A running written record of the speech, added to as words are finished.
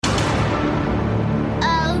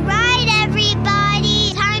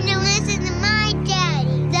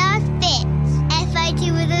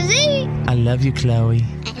love you, Chloe.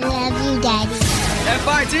 I love you, Daddy.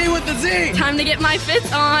 F-I-T with the Z. Time to get my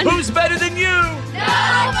Fitz on. Who's better than you?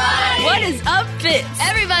 Nobody! What is up, Fitz?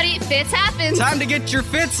 Everybody, Fitz happens. Time to get your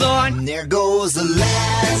Fitz on. And there goes the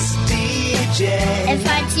last DJ.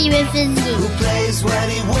 F-I-T with the Z. Who plays what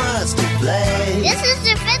he wants to play. This is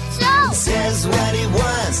the Fitz Show. Says what he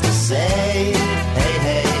wants to say. Hey,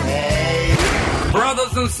 hey, hey.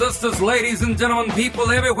 Brothers and sisters, ladies and gentlemen,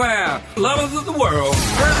 people everywhere, lovers of the world.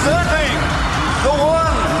 Presenting the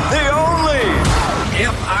one, the only.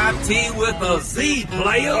 F-I-T with a Z,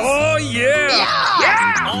 players. Oh, yeah.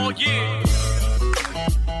 Oh, yeah.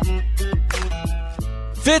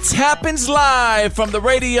 Fitz happens live from the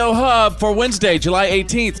Radio Hub for Wednesday, July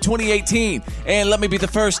 18th, 2018. And let me be the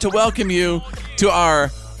first to welcome you to our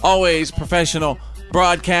always professional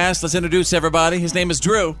broadcast. Let's introduce everybody. His name is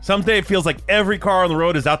Drew. Someday it feels like every car on the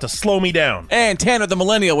road is out to slow me down. And Tanner the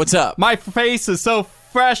Millennial, what's up? My face is so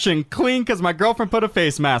fresh and clean because my girlfriend put a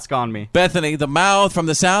face mask on me. Bethany, the mouth from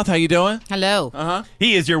the South, how you doing? Hello.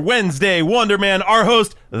 He is your Wednesday Wonder Man, our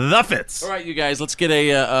host, The Fitz. All right, you guys, let's get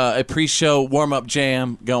a pre-show warm-up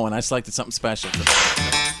jam going. I selected something special today.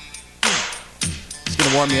 It's going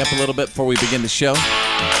to warm me up a little bit before we begin the show.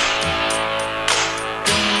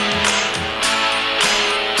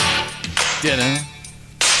 Dinner.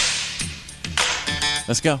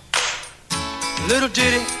 Let's go. Little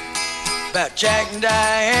ditty about Jack and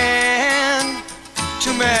Diane. Two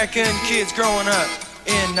American kids growing up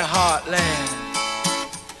in the heartland.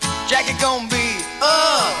 Jackie gonna be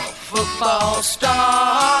a football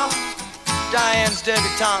star. Diane's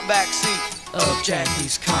debutante backseat of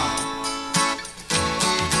Jackie's car.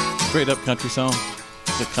 Straight up country song.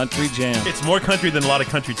 It's a country jam. It's more country than a lot of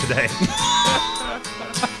country today.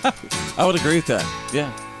 I would agree with that.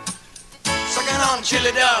 Yeah. Sucking on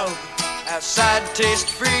chili dog outside Taste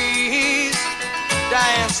Freeze.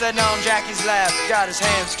 Diane sitting on Jackie's lap, got his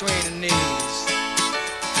hands between her knees.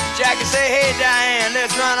 Jackie say, hey Diane,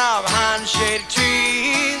 let's run off behind the shady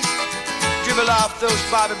trees. Dribble off those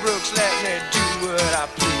Bobby Brooks, let me do what I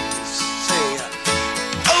please. Say,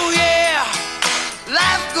 oh yeah,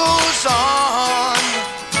 life goes on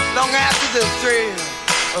long after the thrill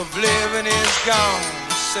of living is gone.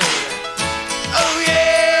 Say, oh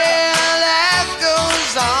yeah, life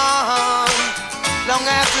goes on long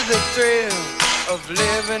after the thrill of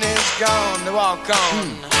living is gone. To walk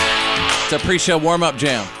on. It's a pre-show warm-up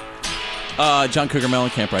jam. John Cougar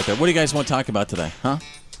Mellencamp right there. What do you guys want to talk about today, huh?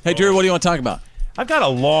 Hey, Drew, what do you want to talk about? I've got a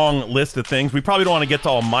long list of things. We probably don't want to get to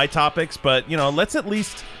all my topics, but, let's at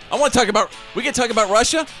least... I want to talk about... We can talk about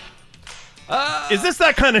Russia? Is this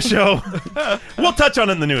that kind of show? We'll touch on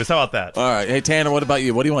it in the news. How about that? All right. Hey, Tanner, what about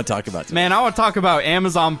you? What do you want to talk about today? Man, I want to talk about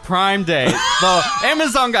Amazon Prime Day.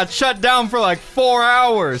 Amazon got shut down for like 4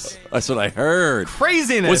 hours. That's what I heard.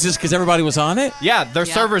 Craziness. Was this because everybody was on it? Yeah, their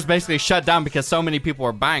servers basically shut down because so many people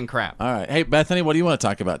were buying crap. All right. Hey, Bethany, what do you want to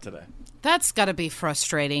talk about today? That's got to be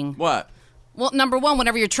frustrating. What? Well, number one,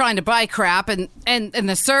 whenever you're trying to buy crap and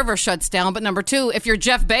the server shuts down. But number two, if you're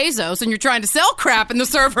Jeff Bezos and you're trying to sell crap and the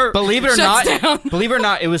server believe it or shuts down. Believe it or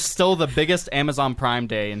not, it was still the biggest Amazon Prime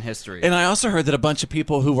Day in history. And I also heard that a bunch of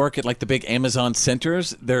people who work at like the big Amazon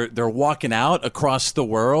centers, they're walking out across the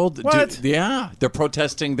world. What? Yeah, they're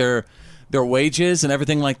protesting their wages and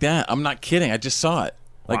everything like that. I'm not kidding. I just saw it.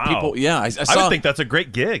 Like wow. People, yeah, I saw. I would think that's a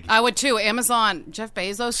great gig. I would too. Amazon, Jeff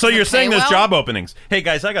Bezos. So you're saying there's well? job openings. Hey,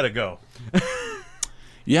 guys, I got to go.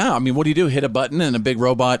 Yeah, I mean, what do? Hit a button and a big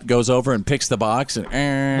robot goes over and picks the box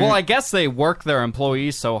and... Well, I guess they work their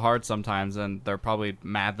employees so hard sometimes, and they're probably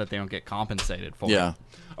mad that they don't get compensated for it. Yeah.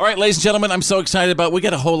 All right, ladies and gentlemen, I'm so excited about... We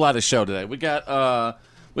got a whole lot of show today. We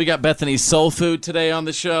got Bethany's Soul Food today on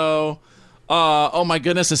the show. Oh, my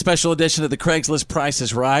goodness, a special edition of the Craigslist Price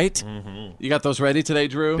is Right. Mm-hmm. You got those ready today,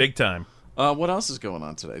 Drew? Big time. What else is going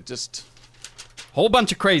on today? Just... Whole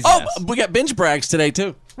bunch of craziness. Oh, we got binge brags today,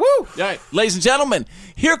 too. Woo! All right, ladies and gentlemen,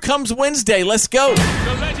 here comes Wednesday. Let's go.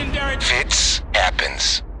 The legendary Fitz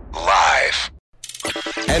happens live.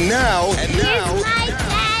 And now, Here's my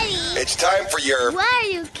daddy. it's time for your... Why are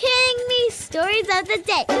you kidding me? Stories of the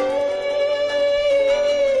day.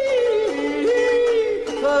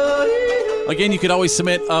 Again, you could always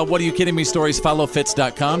submit What Are You Kidding Me stories. Follow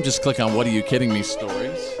Fitz.com. Just click on What Are You Kidding Me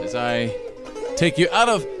stories as I take you out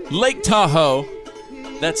of Lake Tahoe.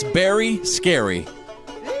 That's very scary.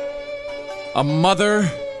 A mother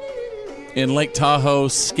in Lake Tahoe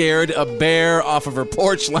scared a bear off of her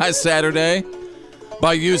porch last Saturday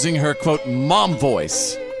by using her, quote, mom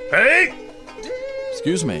voice. Hey!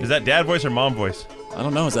 Excuse me. Is that dad voice or mom voice? I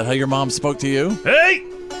don't know. Is that how your mom spoke to you? Hey!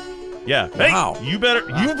 Yeah. Wow. Hey, you better,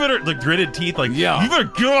 the gritted teeth, like, Yeah. you better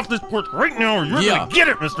get off this porch right now or you're going to get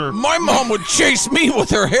it, mister. My mom would chase me with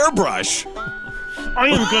her hairbrush. You're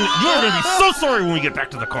going to be so sorry when we get back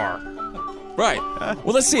to the car. Right.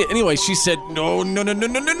 Well, let's see it. Anyway, she said, no.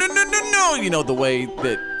 You know, the way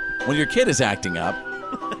that when your kid is acting up.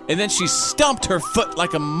 And then she stumped her foot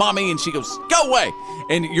like a mommy, and she goes, go away.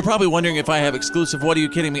 And you're probably wondering if I have exclusive What Are You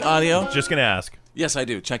Kidding Me audio. Just going to ask. Yes, I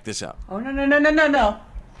do. Check this out. Oh, no. No.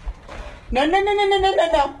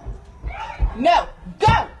 No.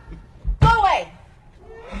 Go. Go away.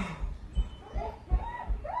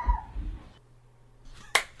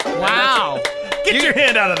 Wow. Get your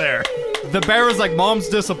hand out of there. The bear was like, Mom's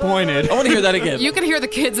disappointed. I want to hear that again. You can hear the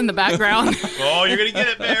kids in the background. Oh, you're going to get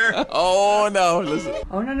it, bear. Oh, no. Listen.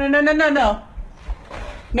 Oh, no. No.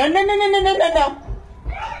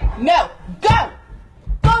 No. Go.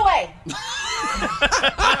 Go away.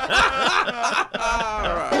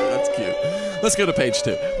 All right, that's cute. Let's go to page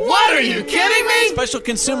 2. What are you kidding me? Special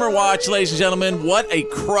consumer watch, ladies and gentlemen. What a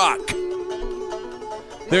crock.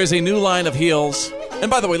 There's a new line of heels. And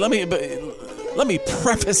by the way, let me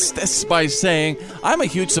preface this by saying I'm a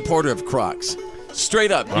huge supporter of Crocs.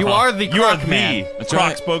 Straight up. You are the Croc the man. That's Croc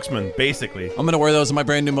right. spokesman, basically. I'm going to wear those in my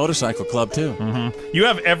brand new motorcycle club, too. You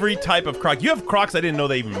have every type of Croc. You have Crocs I didn't know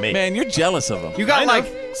they even make. Man, you're jealous of them. You got I know.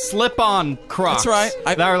 like slip-on Crocs. That's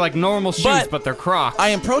right. That are like normal shoes, but they're Crocs. I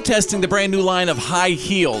am protesting the brand new line of high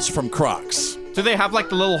heels from Crocs. Do they have like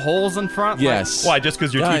the little holes in front? Yes. Why, just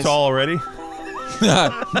because you're Guys. too tall already?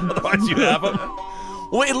 Otherwise you have them?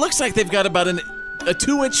 Well, it looks like they've got about a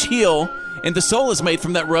 2-inch heel, and the sole is made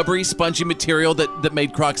from that rubbery, spongy material that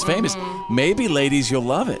made Crocs famous. Maybe, ladies, you'll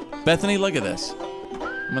love it. Bethany, look at this.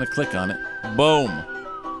 I'm going to click on it. Boom.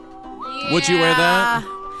 Would you wear that?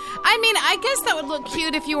 I mean, I guess that would look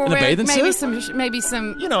cute if you were In a wearing bathing suit? maybe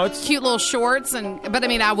some You know, it's cute little shorts, but I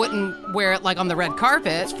mean, I wouldn't wear it like on the red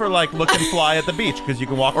carpet. for like looking fly at the beach because you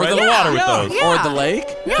can walk Or right in the the water with yeah, those. Or the lake.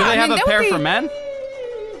 Yeah, Do they I have mean, a that would pair be- for men?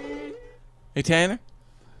 Hey, Tanner,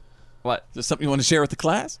 What? is there something you want to share with the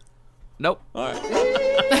class? Nope. All right.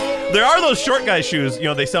 There are those short guy shoes. You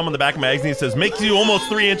know, they sell them in the back of the magazine. It says, makes you almost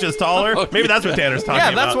 3 inches taller. Oh, Maybe that's what Tanner's talking about.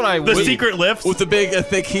 Yeah, that's what I The would- secret lifts. With the big,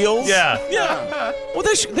 thick heels? Yeah. Yeah. Well,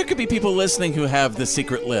 there could be people listening who have the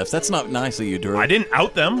secret lifts. That's not nice of you, Drew. I didn't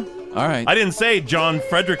out them. All right. I didn't say John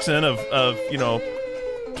Fredrickson of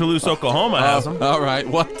Toulouse, Oklahoma has them. All right.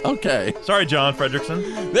 What? Okay. Sorry, John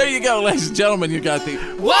Fredrickson. There you go, ladies and gentlemen. You got the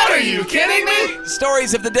What are you kidding me?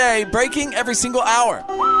 stories of the day breaking every single hour.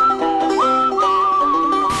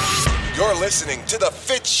 You're listening to The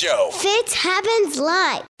Fitz Show. Fitz happens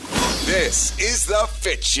live. This is The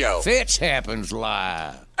Fitz Show. Fitch happens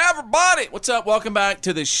live. Everybody, what's up? Welcome back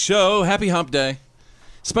to the show. Happy Hump Day.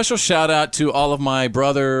 Special shout out to all of my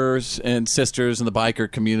brothers and sisters in the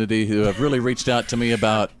biker community who have really reached out to me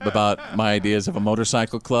about my ideas of a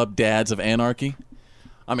motorcycle club, Dads of Anarchy.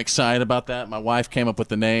 I'm excited about that. My wife came up with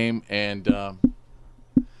the name, and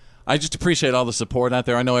I just appreciate all the support out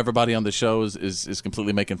there. I know everybody on the show is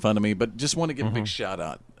completely making fun of me, but just want to give a big shout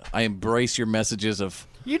out. I embrace your messages of...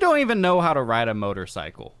 You don't even know how to ride a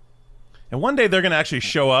motorcycle. And one day they're going to actually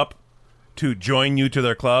show up to join you to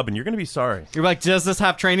their club, and you're going to be sorry. You're like, does this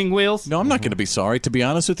have training wheels? No, I'm not going to be sorry. To be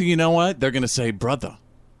honest with you, you know what? They're going to say, brother.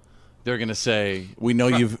 They're going to say, we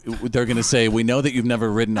know that you've never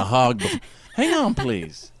ridden a hog before. Hang on,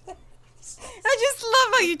 please. I just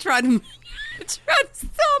love how you try to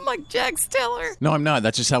sound like Jack Steller. No, I'm not.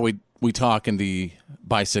 That's just how we talk in the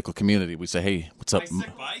bicycle community. We say, hey, what's up?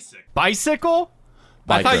 Bicycle?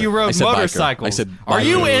 I Biker. thought you I rode said biker. motorcycles. I said Are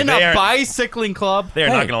you biker. in They a are- bicycling club? They're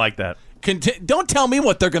not Hey. going to like that. Don't tell me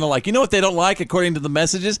what they're going to like. You know what they don't like, according to the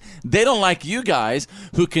messages? They don't like you guys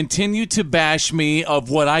who continue to bash me of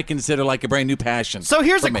what I consider like a brand new passion. So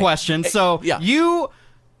here's for a me. question. So yeah. you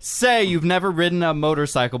say you've never ridden a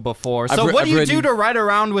motorcycle before. So I've what do you ridden- do to ride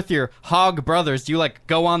around with your hog brothers? Do you like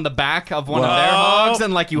go on the back of one of their Well- hogs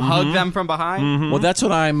and like you hug them from behind? Well, that's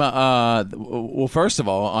what I'm. Well, first of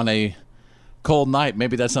all, on a cold night,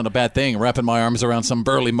 maybe that's not a bad thing. Wrapping my arms around some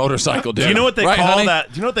burly motorcycle dude. Do you know what they Right, call honey? that?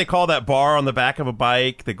 Do you know what they call that bar on the back of a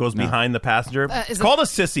bike that goes behind the passenger? is It's it- called a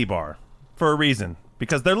sissy bar for a reason,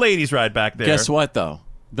 because their ladies ride back there. Guess what, though?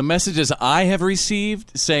 The messages I have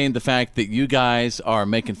received saying the fact that you guys are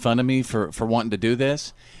making fun of me for wanting to do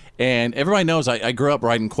this, and everybody knows I grew up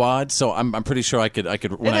riding quads, so I'm pretty sure I could. It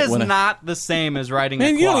is not the same as riding a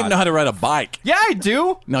Man, quad. you don't even know how to ride a bike. Yeah, I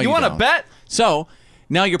do. No, you you want to don't. bet? So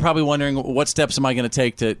now you're probably wondering what steps am I going to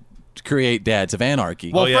take to create Dads of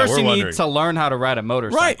Anarchy. Well, first you need to learn how to ride a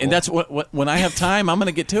motorcycle. Right, and that's what when I have time, I'm going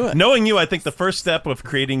to get to it. Knowing you, I think the first step of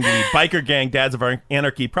creating the biker gang Dads of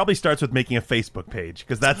Anarchy probably starts with making a Facebook page,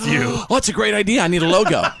 because that's you. Oh, that's a great idea. I need a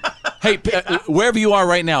logo. Hey, wherever you are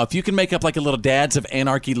right now, if you can make up like a little Dads of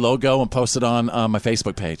Anarchy logo and post it on my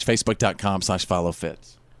Facebook page,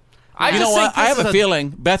 facebook.com/followfits. You know what? I have a feeling,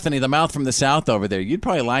 Bethany, the mouth from the south over there, you'd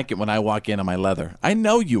probably like it when I walk in on my leather. I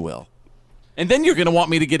know you will. And then you're going to want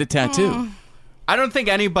me to get a tattoo. I don't think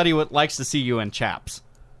anybody likes to see you in chaps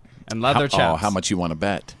and leather chaps. Oh, how much you want to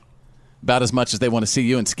bet? About as much as they want to see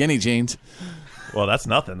you in skinny jeans. Well, that's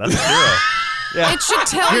nothing. That's zero. Yeah. It should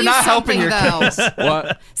tell You're you not something, helping your though. case.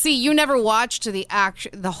 What? See, you never watched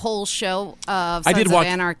the whole show of I did Sons watch-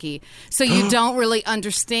 of Anarchy, so you don't really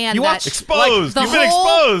understand You that. watched Exposed. the You've been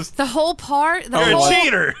exposed. The whole part. You're a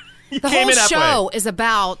cheater. You The came whole in halfway. show is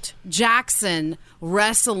about Jackson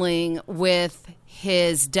wrestling with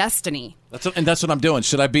his destiny. That's what I'm doing.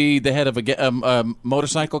 Should I be the head of a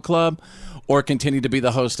motorcycle club, or continue to be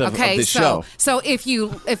the host of this show? So if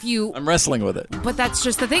you I'm wrestling with it. But that's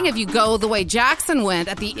just the thing. If you go the way Jackson went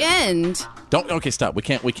at the end, Okay, stop. We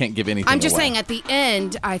can't give anything. I'm just away. saying at the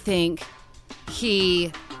end, I think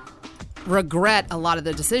he regret a lot of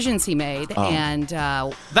the decisions he made, and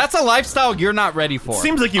That's a lifestyle you're not ready for.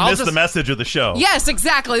 Seems like you missed the message of the show. yes,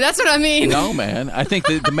 exactly. That's what I mean. No, man. I think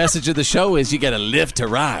the message of the show is you got to live to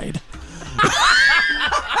ride.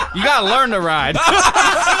 You got to learn to ride.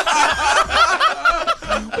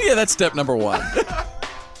 Well, yeah, that's step number one.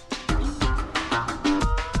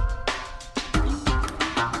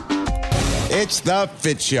 It's the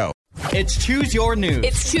Fitz Show. It's Choose Your News.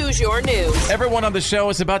 It's Choose Your News. Everyone on the show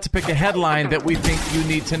is about to pick a headline that we think you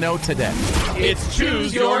need to know today. It's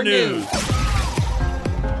Choose Your News.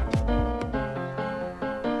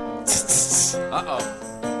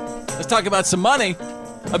 Uh-oh. Let's talk about some money.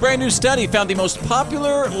 A brand new study found the most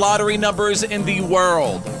popular lottery numbers in the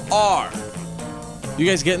world are... You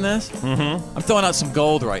guys getting this? Mm-hmm. I'm throwing out some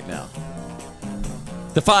gold right now.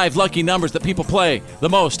 The 5 lucky numbers that people play the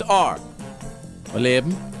most are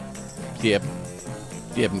 11, 7,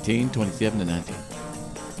 17, 27, and 19.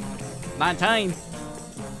 19.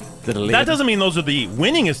 That doesn't mean those are the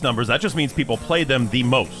winningest numbers. That just means people play them the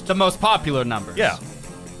most. The most popular numbers. Yeah.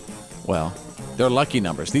 Well, they're lucky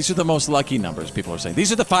numbers. These are the most lucky numbers, people are saying.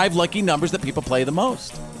 These are the 5 lucky numbers that people play the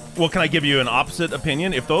most. Well, can I give you an opposite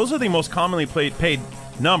opinion? If those are the most commonly paid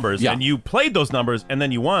numbers, and you played those numbers and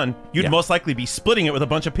then you won, you'd most likely be splitting it with a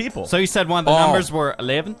bunch of people. So you said one of the numbers were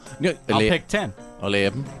 11? No, I'll pick 10.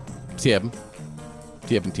 11, 7,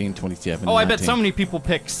 17, 27, Oh, I 19. bet so many people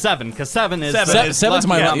pick 7, because 7 is... Seven's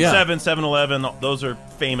my luck, yeah. 7, 7, 11, those are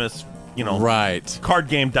famous, right. card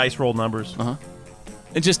game dice roll numbers. Uh-huh.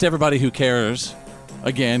 And just everybody who cares,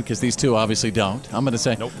 again, because these two obviously don't, I'm going to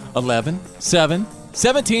say 11, 7,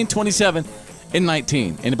 17, 27, and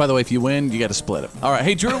 19. And by the way, if you win, you got to split it. All right.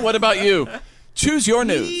 Hey, Drew, what about you? Choose your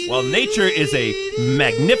news. Well, nature is a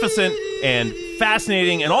magnificent and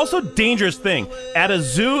fascinating and also dangerous thing. At a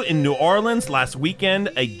zoo in New Orleans last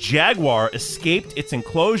weekend, a jaguar escaped its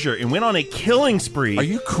enclosure and went on a killing spree. Are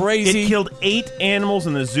you crazy? It killed 8 animals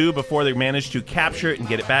in the zoo before they managed to capture it and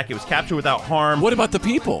get it back. It was captured without harm. What about the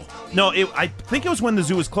people? No, I think it was when the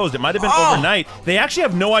zoo was closed. It might have been overnight. They actually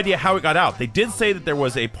have no idea how it got out. They did say that there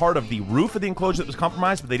was a part of the roof of the enclosure that was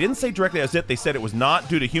compromised, but they didn't say directly that was it. They said it was not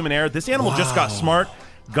due to human error. This animal just got smart,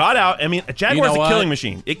 got out. I mean, a jaguar is a killing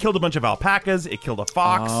machine. It killed a bunch of alpacas. It killed a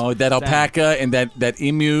fox. Oh, that alpaca and that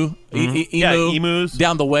emu. Yeah, emus.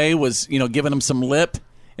 Down the way was, giving him some lip.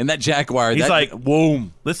 And that jaguar, he's like,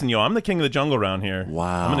 boom. Listen, I'm the king of the jungle around here.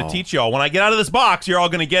 Wow. I'm going to teach y'all. When I get out of this box, you're all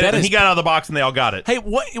going to get it. And he got out of the box and they all got it. Hey,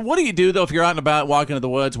 what do you do, though, if you're out and about walking in the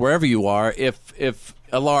woods, wherever you are, if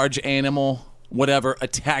a large animal, whatever,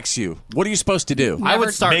 attacks you? What are you supposed to do? I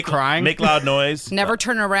would start crying. Make loud noise. Never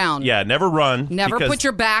turn around. Yeah, never run. Never put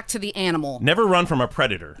your back to the animal. Never run from a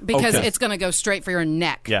predator. Because it's going to go straight for your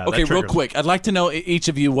neck. Yeah. Okay, real quick. I'd like to know, each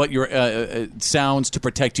of you, what your sounds to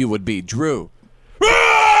protect you would be. Drew.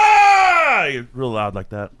 You're real loud like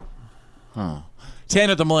that. Huh.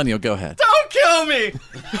 Tanner the Millennial, go ahead. Don't kill me!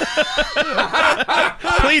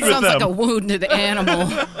 Plead with Sounds them. like a wounded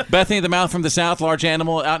animal. Bethany the Mouth from the South, large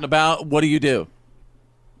animal, out and about. What do you do?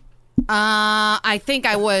 I think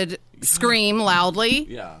I would scream loudly.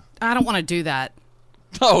 Yeah. I don't want to do that.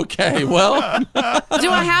 Okay, well. Do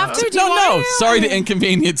I have to? No. Sorry to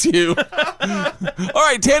inconvenience you. All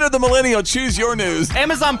right, Tanner the Millennial, choose your news.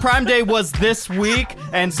 Amazon Prime Day was this week,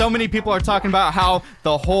 and so many people are talking about how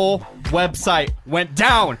the whole website went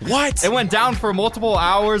down. What? It went down for multiple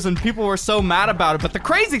hours, and people were so mad about it. But the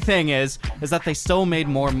crazy thing is that they still made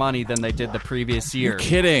more money than they did the previous year. You're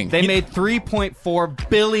kidding. They made $3.4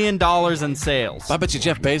 billion in sales. I bet you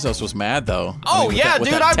Jeff Bezos was mad, though. Oh, with yeah, that- with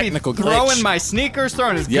dude. that I'd be technical throwing glitch. my sneakers,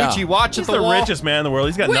 throwing his Yeah. Gucci watch He's at the the wall. richest man in the world.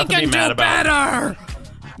 He's got We nothing to can be mad do about. better.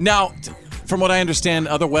 Now, from what I understand,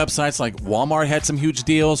 other websites like Walmart had some huge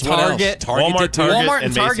deals. What Target. else? Target did too. Walmart and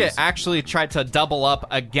and Target Macy's. actually tried to double up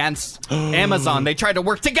against Amazon. They tried to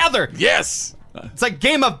work together. Yes. It's like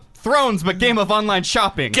Game of Thrones, but Game of online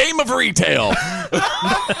shopping. Game of retail.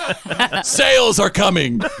 Sales are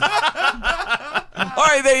coming. All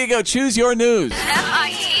right, there you go. Choose your news.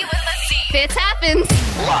 Fitz happens.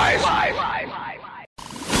 Live.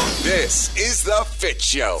 This is the Fitz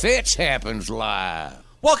Show. Fitz happens live.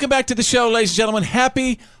 Welcome back to the show, ladies and gentlemen.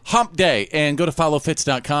 Happy Hump Day. And go to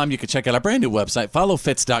followfits.com. You can check out our brand new website,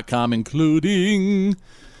 followfits.com, including,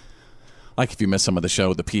 like if you missed some of the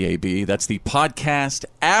show, the PAB. That's the podcast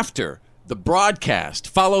after the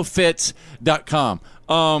broadcast, followfits.com.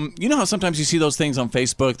 You know how sometimes you see those things on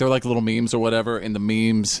Facebook? They're like little memes or whatever, and the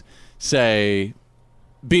memes say,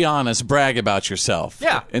 be honest, brag about yourself.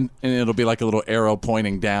 Yeah. And it'll be like a little arrow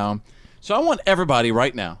pointing down. So I want everybody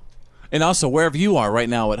right now, and also wherever you are right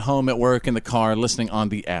now, at home, at work, in the car, listening on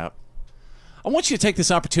the app, I want you to take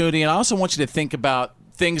this opportunity, and I also want you to think about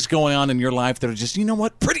things going on in your life that are just, you know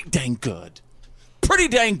what, pretty dang good. Pretty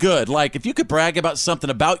dang good. Like, if you could brag about something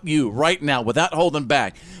about you right now without holding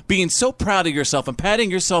back, being so proud of yourself and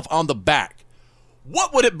patting yourself on the back,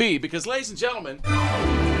 what would it be? Because, ladies and gentlemen,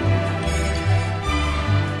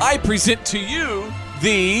 I present to you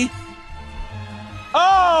the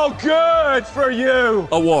Oh, good for you.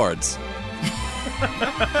 awards.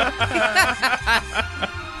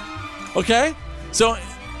 Okay? So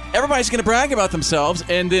everybody's going to brag about themselves,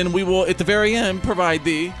 and then we will, at the very end, provide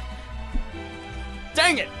the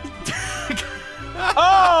Dang it!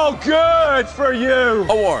 Oh, good for you.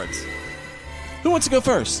 awards. Who wants to go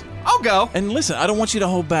first? I'll go. And listen, I don't want you to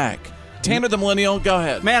hold back. Tanner the Millennial, go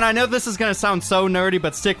ahead. Man, I know this is going to sound so nerdy,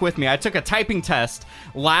 but stick with me. I took a typing test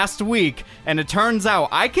last week, and it turns out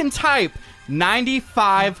I can type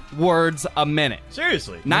 95 words a minute.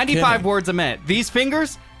 Seriously. 95 kidding. words a minute. These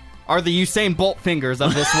fingers are the Usain Bolt fingers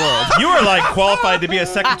of this world. You were like qualified to be a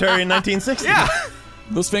secretary in 1960. Yeah.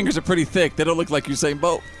 Those fingers are pretty thick. They don't look like Usain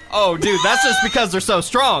Bolt. Oh, dude, that's just because they're so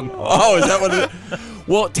strong. Oh, is that what it is?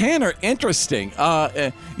 Well, Tanner, interesting.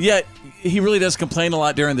 Yeah, he really does complain a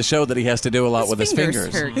lot during the show that he has to do a lot with his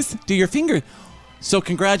fingers. Do your finger. So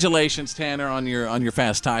congratulations, Tanner, on your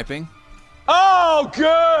fast typing. Oh,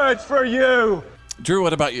 good for you. Drew,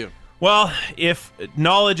 what about you? Well, if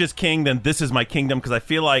knowledge is king, then this is my kingdom, because I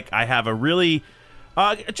feel like I have a really,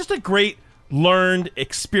 just a great learned,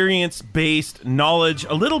 experience-based knowledge,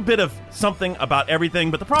 a little bit of something about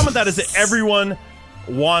everything. But the problem with that is that everyone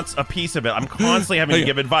wants a piece of it. I'm constantly having to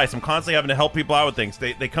give advice. I'm constantly having to help people out with things.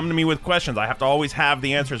 They come to me with questions. I have to always have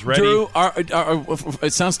the answers ready. Drew,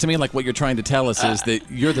 it sounds to me like what you're trying to tell us is that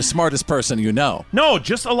you're the smartest person you know. No,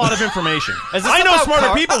 just a lot of information. Is this I know about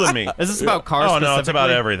smarter people than me. Is this about cars? Oh, no, it's about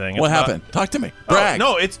specifically? everything. What It's about- happened? Talk to me. Brag.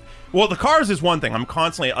 Oh, no, well, the cars is one thing. I'm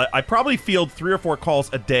constantly, I probably field 3 or 4 calls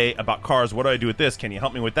a day about cars. What do I do with this? Can you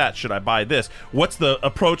help me with that? Should I buy this? What's the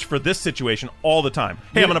approach for this situation all the time?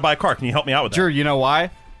 Hey, I'm going to buy a car. Can you help me out with that? Drew, you know why?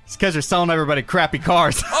 It's because you're selling everybody crappy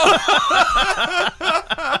cars.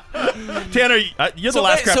 Tanner, you're the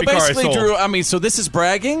last crappy car I basically, sold. Drew, I mean, so this is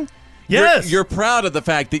bragging? Yes. You're proud of the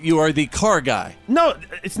fact that you are the car guy. No,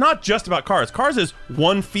 it's not just about cars. Cars is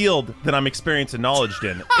one field that I'm experienced and knowledged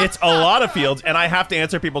in. It's a lot of fields, and I have to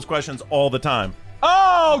answer people's questions all the time.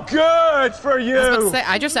 Oh, good for you. I was about to say,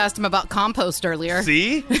 I just asked him about compost earlier.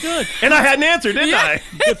 See? Good. And I had an answer, didn't I?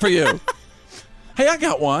 Good for you. Hey, I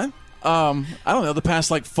got one. I don't know, the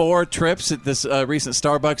past like 4 trips at this recent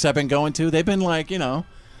Starbucks I've been going to, they've been like,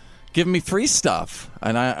 giving me free stuff,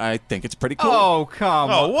 and I think it's pretty cool. Oh, come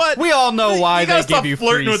on. Oh, what? We all know why you they gotta give stop you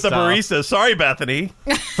flirting free with stuff. the barista. Sorry, Bethany.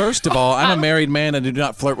 First of all, I'm a married man and do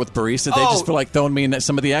not flirt with baristas. They just feel like throwing me in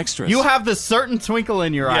some of the extras. You have this certain twinkle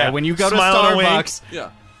in your eye when you go Smile to and wink. Starbucks. Yeah.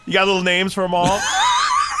 You got little names for them all?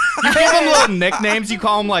 You give them little nicknames. You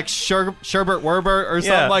call them like Sherbert Werber or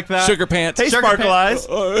something like that. Sugar Pants. Hey, Sugar Sparkle Pants.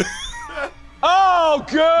 Eyes. Oh,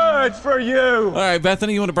 good for you. All right,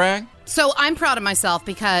 Bethany, you want to brag? So I'm proud of myself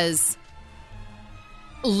because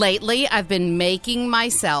lately I've been making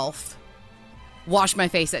myself wash my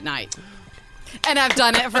face at night. And I've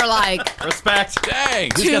done it for like Respect.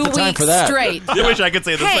 Dang. Who's 2 got the time weeks for that? straight. I wish I could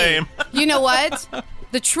say the Hey, same. you know what?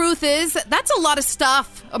 the truth is, that's a lot of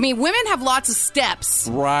stuff. I mean, women have lots of steps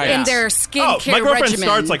in their skincare my girlfriend regimen.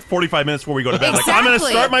 starts like 45 minutes before we go to bed. Exactly. Like, I'm going to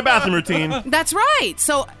start my bathroom routine. That's right.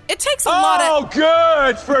 So it takes a lot of... Oh,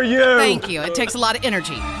 good for you. Thank you. It takes a lot of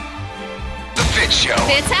energy. The Fitz Show.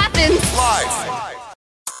 Fitz happens. Live.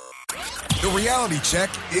 The reality check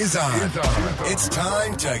is on. It's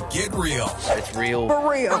time to get real. It's real. For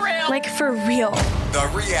real. Like for real.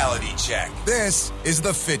 The reality check. This is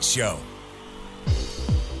The Fitz Show.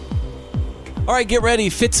 All right, get ready.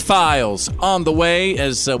 Fitz Files on the way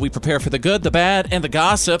as we prepare for the good, the bad, and the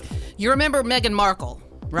gossip. You remember Meghan Markle,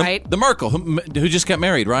 right? The Merkel, who just got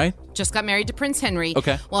married, right? Just got married to Prince Henry.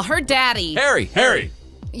 Okay. Well, her daddy... Harry.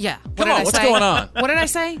 Yeah. Come on, what's going on? What did I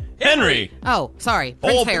say? Henry. Oh, sorry.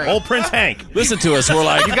 Prince Harry. Old Prince Hank. Listen to us. We're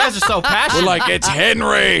like... You guys are so passionate. We're like, it's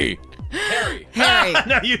Henry. Harry.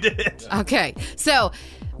 No, you did it. Okay. So,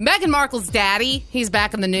 Meghan Markle's daddy, he's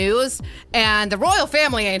back in the news, and the royal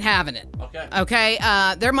family ain't having it. Okay.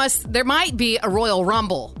 There might be a royal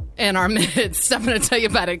rumble in our midst. I'm going to tell you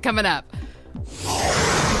about it coming up.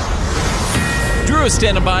 Drew is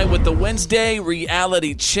standing by with the Wednesday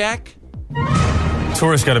reality check.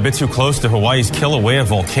 Tourists got a bit too close to Hawaii's Kilauea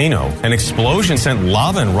volcano. An explosion sent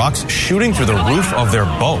lava and rocks shooting through the roof of their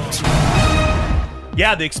boat.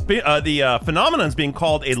 Yeah, the phenomenon is being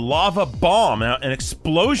called a lava bomb. Now, an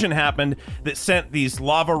explosion happened that sent these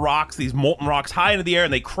lava rocks, these molten rocks, high into the air,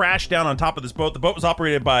 and they crashed down on top of this boat. The boat was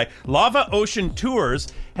operated by Lava Ocean Tours,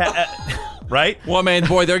 right? Well, man,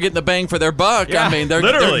 boy, they're getting the bang for their buck. Yeah, I mean, they're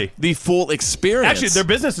the full experience. Actually, their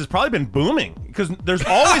business has probably been booming because there's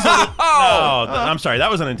always I'm sorry, that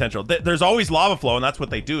was unintentional. There's always lava flow, and that's what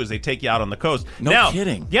they do is they take you out on the coast. No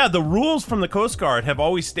kidding. Yeah, the rules from the Coast Guard have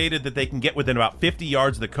always stated that they can get within about 50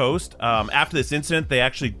 yards of the coast. After this incident, they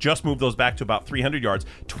actually just moved those back to about 300 yards.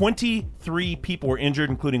 23 people were injured,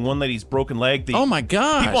 including one lady's broken leg. Oh my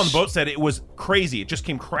gosh. People on the boat said it was crazy. It just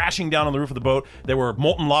came crashing down on the roof of the boat. There were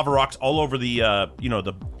molten lava rocks all over the deck of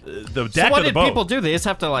the boat. So what did people do? They just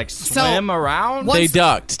have to like swim around? They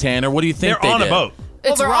ducked, Tanner. What do you think They're on a boat.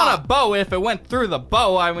 Well, they're on a boat. If it went through the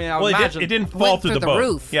boat, I mean, I would imagine it didn't fall through the boat.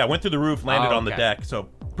 Roof. Yeah, it went through the roof, landed on the deck. So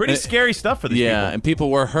pretty scary stuff for these people. Yeah, and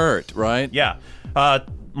people were hurt, right? Yeah.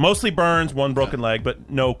 Mostly burns, one broken leg, but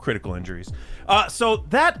no critical injuries. So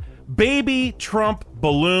that baby Trump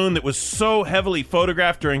balloon that was so heavily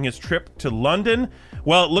photographed during his trip to London,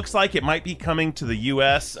 well, it looks like it might be coming to the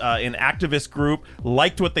U.S. An activist group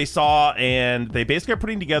liked what they saw, and they basically are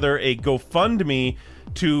putting together a GoFundMe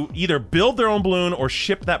to either build their own balloon or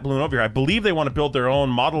ship that balloon over here. I believe they want to build their own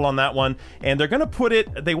model on that one, and they want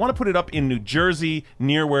to put it up in New Jersey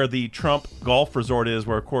near where the Trump golf resort is,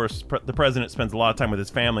 where, of course, the president spends a lot of time with his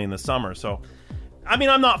family in the summer. So, I mean,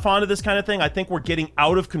 I'm not fond of this kind of thing. I think we're getting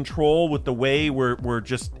out of control with the way we're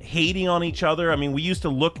just hating on each other. I mean, we used to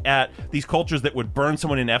look at these cultures that would burn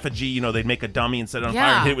someone in effigy. They'd make a dummy and set it on fire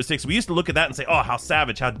and hit it with sticks. We used to look at that and say, oh, how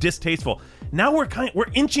savage, how distasteful. Now we're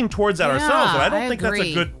inching towards that ourselves, and I don't think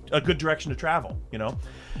agree. that's a good direction to travel,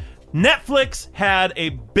 Netflix had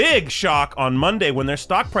a big shock on Monday when their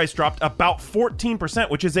stock price dropped about 14%,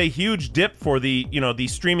 which is a huge dip for the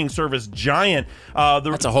streaming service giant.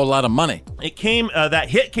 That's a whole lot of money. It came that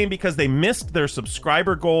hit came because they missed their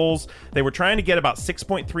subscriber goals. They were trying to get about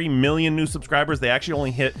 6.3 million new subscribers. They actually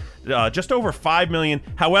only hit just over 5 million.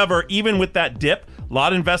 However, even with that dip, a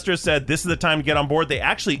lot of investors said this is the time to get on board. They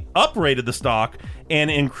actually uprated the stock and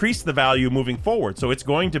increased the value moving forward. So it's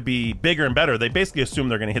going to be bigger and better. They basically assume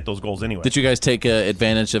they're going to hit those goals anyway. Did you guys take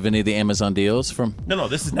advantage of any of the Amazon deals from? No,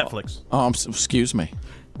 this is Netflix. Oh, excuse me.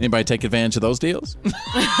 Anybody take advantage of those deals?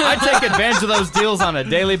 I take advantage of those deals on a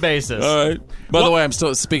daily basis. All right. By the way, I'm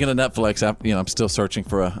still speaking of Netflix. I'm still searching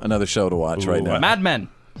for another show to watch right now. Mad Men.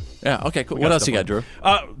 Yeah, okay, cool. What else you got, Drew?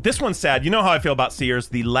 This one's sad. You know how I feel about Sears.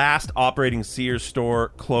 The last operating Sears store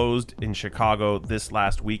closed in Chicago this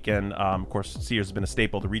last weekend. Of course, Sears has been a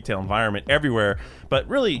staple of the retail environment everywhere. But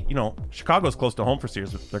really, Chicago's close to home for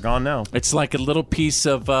Sears. They're gone now. It's like a little piece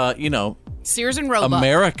of, Sears and Roebuck.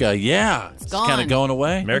 America, yeah. It's gone. kind of going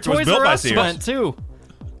away. America was built by Sears. Went too.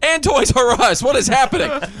 And Toys R Us. What is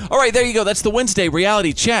happening? All right, there you go. That's the Wednesday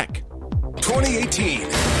reality check. 2018.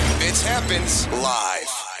 It happens live.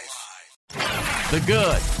 The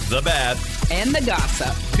good, the bad, and the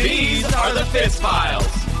gossip. These are the Fitz Files.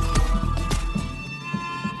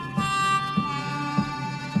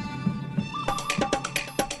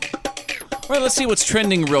 All right, let's see what's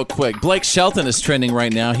trending real quick. Blake Shelton is trending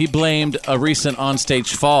right now. He blamed a recent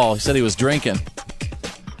onstage fall. He said he was drinking.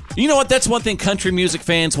 You know what? That's one thing country music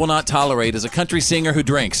fans will not tolerate is a country singer who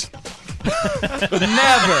drinks.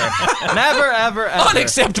 Never, ever.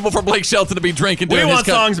 Unacceptable for Blake Shelton to be drinking. We want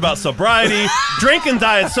songs about sobriety, drinking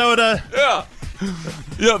diet soda.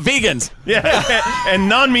 Yeah, vegans. Yeah, and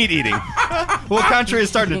non-meat eating. Well, country is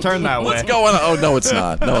starting to turn that way. What's going on? Oh, no, it's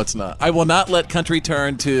not. No, it's not. I will not let country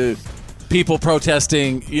turn to people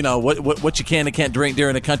protesting, what you can and can't drink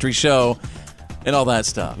during a country show and all that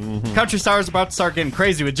stuff. Mm-hmm. Country stars about to start getting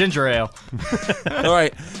crazy with ginger ale. All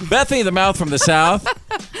right. Bethany the Mouth from the South.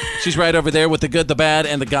 She's right over there with the good, the bad,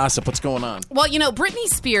 and the gossip. What's going on? Well, Britney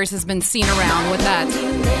Spears has been seen around with that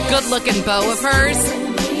good-looking beau of hers.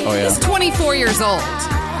 Oh, yeah. He's 24 years old.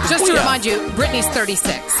 Just to remind you, Britney's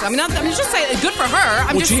 36. I'm just saying, good for her.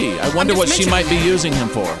 I wonder what she might be using him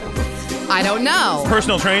for. I don't know.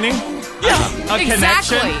 Personal training? Yeah,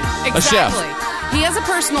 connection? Exactly. A chef. He has a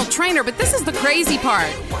personal trainer, but this is the crazy part.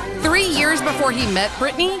 3 years before he met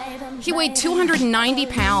Britney, he weighed 290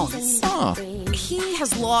 pounds. Oh. He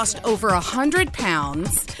has lost over 100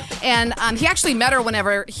 pounds, and he actually met her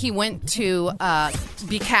whenever he went to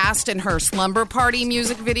be cast in her Slumber Party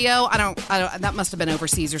music video. I don't. That must have been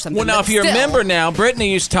overseas or something. Well, now, if you remember now,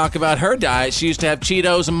 Britney used to talk about her diet. She used to have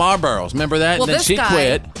Cheetos and Marlboros. Remember that? Well, and then she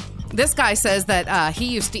quit. This guy says that he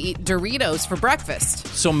used to eat Doritos for breakfast.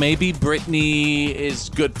 So maybe Britney is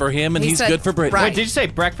good for him, and he's good for Britney. Right. Wait, did you say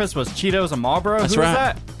breakfast was Cheetos and Marlboro? That's Who right. was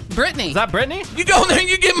that? Brittany. Is that Brittany? You go there and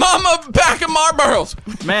you get Mama a pack of Marlboros.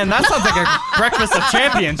 Man, that sounds like a breakfast of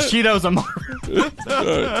champions. Cheetos and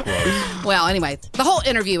Marlboros. Well, anyway, the whole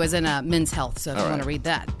interview is in Men's Health, so if you want to read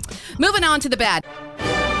that. Moving on to the bad.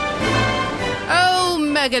 Oh,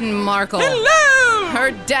 Meghan Markle. Hello!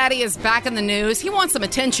 Her daddy is back in the news. He wants some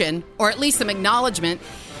attention, or at least some acknowledgement,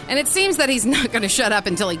 and it seems that he's not going to shut up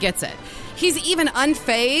until he gets it. He's even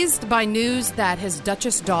unfazed by news that his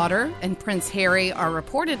Duchess daughter and Prince Harry are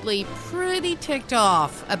reportedly pretty ticked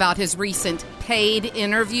off about his recent paid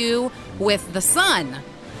interview with The Sun.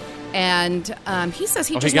 And he says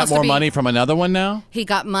he just got wants more to be, money from another one now? He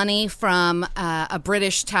got money from a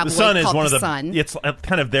British tabloid The Sun is called one of The the Sun. It's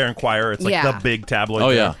kind of their Inquirer. It's like Yeah. the big tabloid. Oh,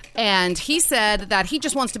 there. yeah. And he said that he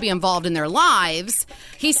just wants to be involved in their lives.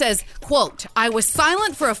 He says, quote, "I was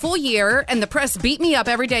silent for a full year and the press beat me up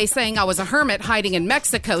every day saying I was a hermit hiding in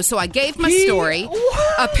Mexico, so I gave my story.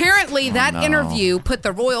 Apparently that interview put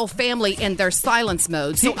the royal family in their silence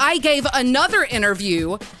mode, so I gave another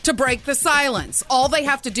interview to break the silence. All they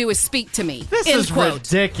have to do is speak to me." This is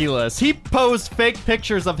ridiculous. He posed fake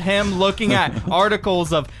pictures of him looking at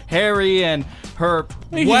articles of Harry and her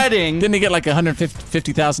wedding. Didn't he get like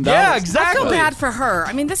 $150,000? Yeah, exactly. I feel bad for her.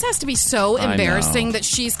 I mean, this has to be so embarrassing that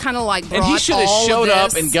she's kind of like brought And he should have all showed of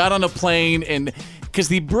up this. and got on a plane, and because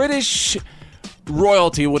the British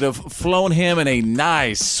royalty would have flown him in a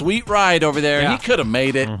nice, sweet ride over there. Yeah. He could have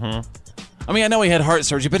made it. I mean, I know he had heart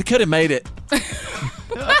surgery, but he could have made it.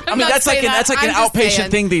 I mean, that's like an outpatient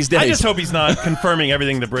thing these days. I just hope he's not confirming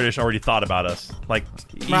everything the British already thought about us. Like,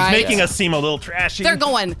 he's making us seem a little trashy. They're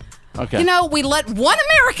going, okay. We let one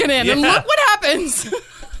American in, and look what happens.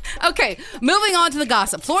 Okay, moving on to the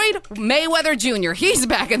gossip. Floyd Mayweather Jr., he's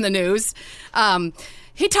back in the news.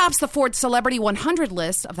 He tops the Forbes Celebrity 100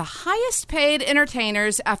 list of the highest paid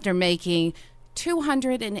entertainers after making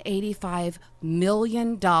 $285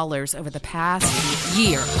 million over the past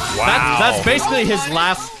year. Wow. That's basically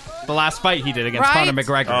the last fight he did against Right? Conor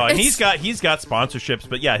McGregor. Oh, and he's got sponsorships,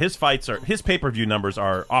 but yeah, his pay-per-view numbers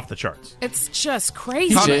are off the charts. It's just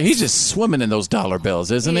crazy. He's just swimming in those dollar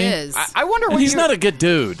bills, isn't he? He is. I wonder And when he's not a good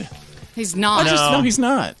dude. He's not. No, he's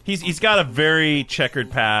not. He's got a very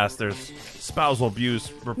checkered past. There's spousal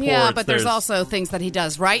abuse reports. Yeah, but there's also things that he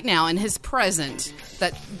does right now in his present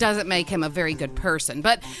that doesn't make him a very good person.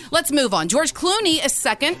 But let's move on. George Clooney is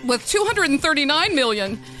second with $239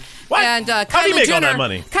 million. What? And How do you make all that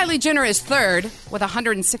money? Kylie Jenner is third with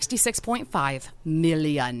 $166.5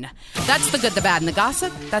 million. That's the good, the bad, and the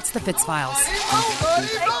gossip. That's the Fitz Files.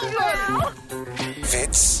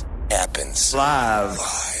 Fitz happens live.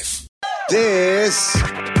 This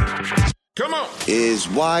is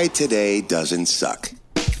why today doesn't suck.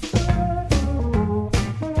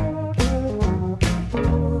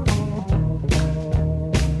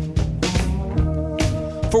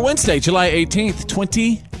 For Wednesday, July 18th,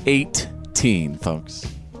 2018, folks.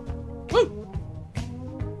 Woo!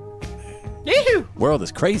 Yee-hoo. World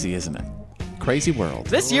is crazy, isn't it? Crazy world.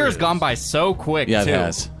 This year has gone by so quick, Yeah, it too.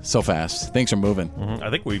 has. So fast. Things are moving. I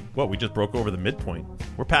think we just broke over the midpoint.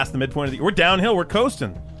 We're past the midpoint of the. We're downhill. We're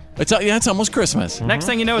coasting. It's almost Christmas. Next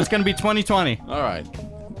thing you know, it's going to be 2020. All right.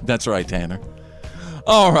 That's right, Tanner.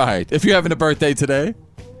 All right. If you're having a birthday today,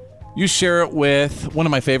 you share it with one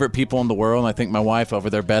of my favorite people in the world. And I think my wife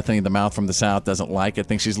over there, Bethany the Mouth from the South, doesn't like it.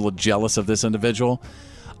 Thinks she's a little jealous of this individual.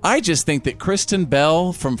 I just think that Kristen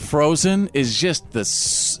Bell from Frozen is just the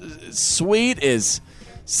sweet as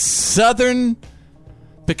Southern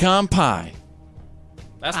pecan pie.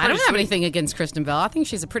 I don't have anything against Kristen Bell. I think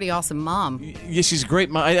she's a pretty awesome mom. Yeah, she's a great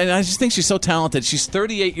mom. And I just think she's so talented. She's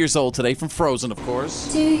 38 years old today from Frozen, of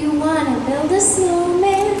course. Do you want to build a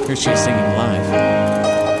snowman? Here she's singing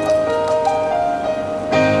live.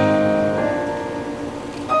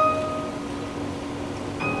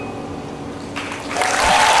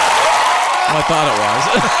 Well, I thought it was.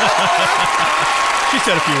 She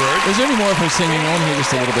said a few words. Is there any more of her singing? I want to hear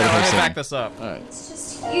just a little bit of her Let me singing. back this up. All right. It's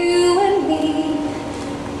just you and me.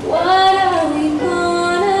 What are we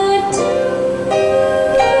gonna do?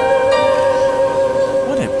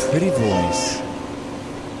 What a pretty voice.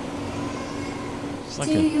 It's like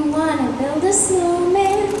Do you want to build a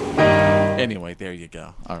snowman? Anyway, there you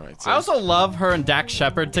go. All right. So I also love her and Dax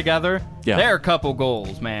Shepard together. Yeah. They're a couple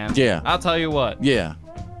goals, man. Yeah. I'll tell you what. Yeah,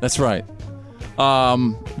 that's right.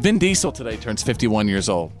 Vin Diesel today turns 51 years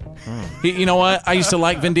old. You know what? I used to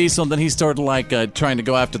like Vin Diesel, and then he started trying to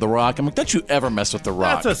go after The Rock. I'm like, don't you ever mess with The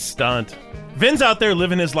Rock. That's a stunt. Vin's out there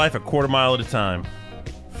living his life a quarter mile at a time.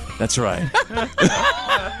 That's right.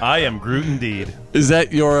 I am Groot indeed. Is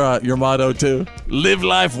that your motto too? Live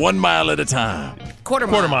life 1 mile at a time. Quarter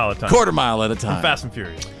mile at a time. Quarter mile at a time. From Fast and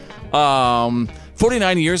Furious.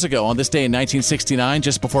 49 years ago, on this day in 1969,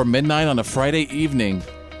 just before midnight on a Friday evening,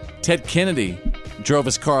 Ted Kennedy drove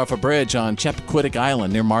his car off a bridge on Chappaquiddick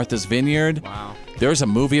Island near Martha's Vineyard. Wow. There's a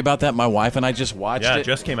movie about that. My wife and I just watched Yeah, it. it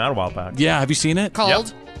just came out a while back. Yeah, have you seen it?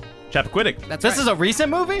 Called? Chappaquiddick. This is a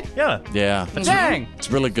recent movie? Yeah. Yeah. Dang.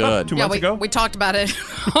 It's really good. 2 months ago? We talked about it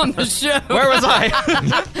on the show. Where was I?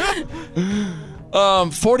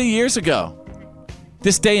 40 years ago.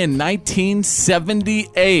 This day in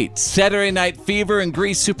 1978, Saturday Night Fever and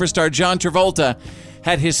Grease superstar John Travolta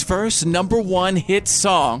had his first #1 hit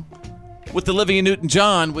song with Olivia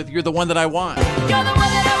Newton-John with You're the One That I Want. You're the one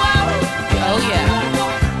that I want. Oh, yeah.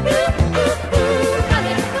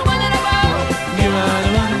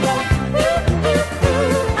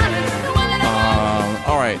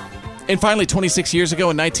 All right. And finally, 26 years ago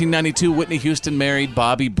in 1992, Whitney Houston married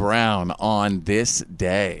Bobby Brown on this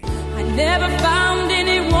day. I never found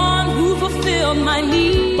anyone who fulfilled my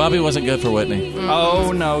needs. Bobby wasn't good for Whitney.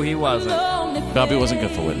 Oh, no, he wasn't. Bobby wasn't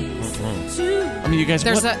good for Whitney. I mean, you guys,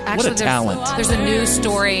 what a talent. There's a news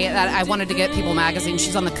story that I wanted to get People Magazine.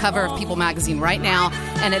 She's on the cover of People Magazine right now,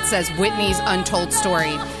 and it says Whitney's Untold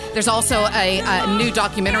Story. There's also a new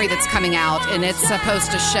documentary that's coming out, and it's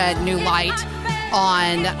supposed to shed new light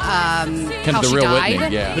on kind how of the she real died.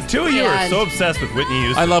 Whitney, yeah. The two of you are so obsessed with Whitney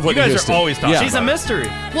Houston. I love Whitney You guys Houston. are always talking She's a about it. mystery.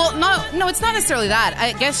 Well, no, it's not necessarily that.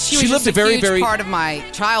 I guess she was She just lived a very, huge very- part of my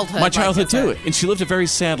childhood. My childhood, Like, too. And she lived a very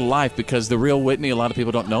sad life because the real Whitney, a lot of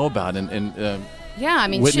people don't know about. And yeah, I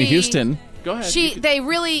mean, Whitney she, Houston. Go ahead. They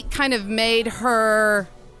really kind of made her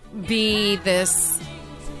be this.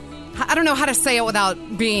 I don't know how to say it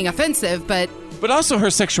without being offensive, but also her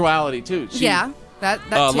sexuality, too. yeah, that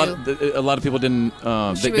a too. lot of people didn't.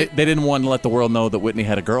 She They didn't want to let the world know that Whitney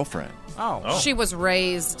had a girlfriend. Oh. She was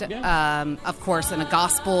raised, of course, in a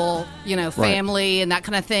gospel, family and that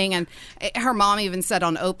kind of thing. And her mom even said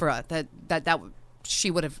on Oprah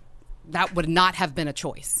that would not have been a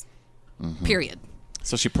choice. Mm-hmm. Period.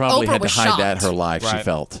 So she probably Oprah had to was hide that shocked. her life. She Right.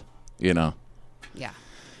 felt, Yeah.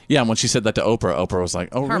 Yeah, and when she said that to Oprah was like,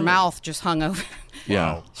 "Oh, Her really?" mouth just hung over.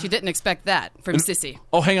 Yeah. She didn't expect that from Sissy.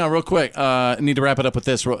 Oh, hang on, real quick. I need to wrap it up with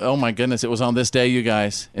this. Oh my goodness, it was on this day, you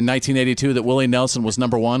guys, in 1982, that Willie Nelson was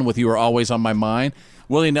 #1 with "You Are Always on My Mind."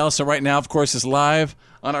 Willie Nelson, right now, of course, is live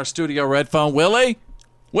on our studio red phone. Willie.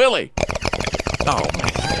 Oh, man.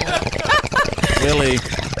 Willie.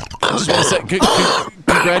 I just want to say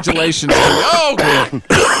congratulations. Oh, good.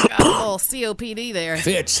 Got a little COPD there.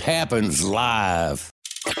 Fitz happens live.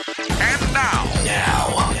 And now.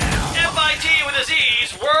 FIT with a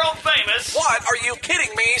Z's world famous. What are you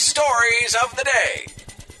kidding me? Stories of the day.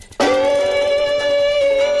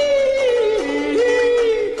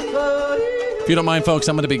 If you don't mind, folks,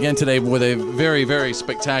 I'm going to begin today with a very, very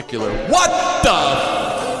spectacular What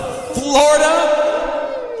the Florida?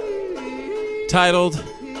 Titled,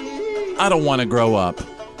 I Don't Want to Grow Up.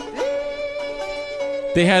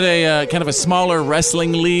 They had a kind of a smaller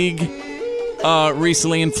wrestling league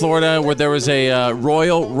recently in Florida where there was a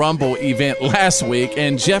Royal Rumble event last week,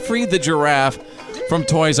 and Jeffrey the Giraffe from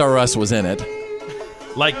Toys R Us was in it.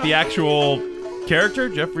 Like the actual character,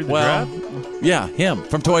 Jeffrey the Giraffe? Yeah, him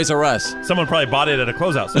from Toys R Us. Someone probably bought it at a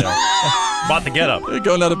closeout sale. Bought the getup. They're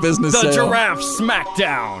going out of business The sale. Giraffe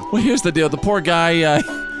Smackdown. Well, here's the deal. The poor guy,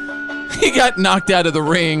 he got knocked out of the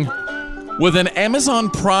ring with an Amazon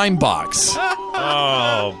Prime box.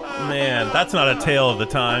 Oh, man. That's not a tale of the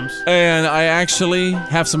times. And I actually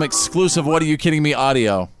have some exclusive What Are You Kidding Me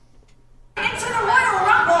audio. Into the Royal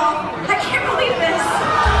Rumble. I can't believe this.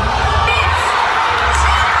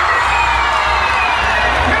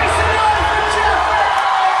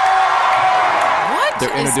 What?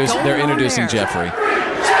 They're introducing Jeffrey.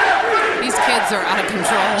 These kids are out of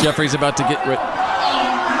control. Jeffrey's about to get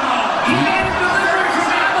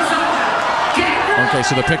Okay,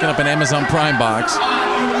 so they're picking up an Amazon Prime box.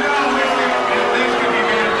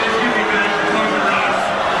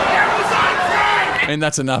 And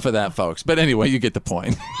that's enough of that, folks. But anyway, you get the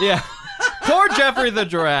point. Yeah. Poor Jeffrey the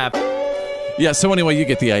giraffe. Yeah, so anyway, you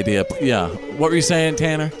get the idea. Yeah. What were you saying,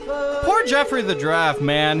 Tanner? Poor Jeffrey the giraffe,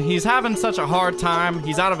 man. He's having such a hard time.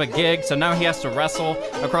 He's out of a gig, so now he has to wrestle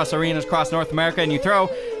across arenas across North America, and you throw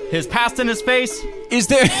his past in his face. Is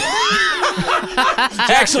there...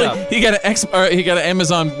 Actually, he got an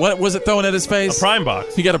Amazon... What was it thrown at his face? A Prime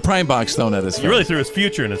box. He got a Prime box thrown at his face. You really threw his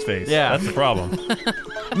future in his face. Yeah. That's the problem.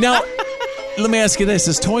 Now... Let me ask you this.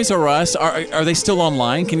 Is Toys R Us, are they still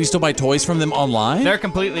online? Can you still buy toys from them online? They're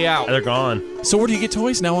completely out. They're gone. So where do you get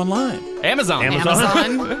toys now online? Amazon. Amazon.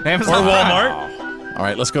 Or Walmart. All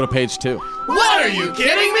right, let's go to page 2. What are you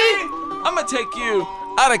kidding me? I'm going to take you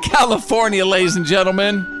out of California, ladies and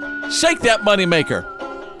gentlemen. Shake that moneymaker.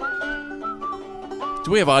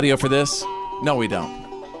 Do we have audio for this? No, we don't.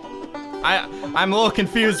 I'm a little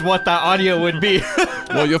confused what that audio would be.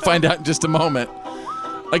 Well, you'll find out in just a moment.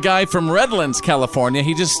 A guy from Redlands, California,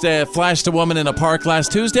 he just flashed a woman in a park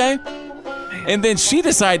last Tuesday, and then she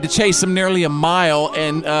decided to chase him nearly a mile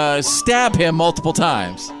and stab him multiple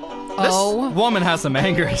times. This woman has some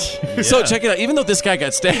anger issues. Yeah. So check it out. Even though this guy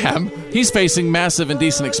got stabbed, he's facing massive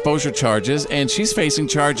indecent exposure charges, and she's facing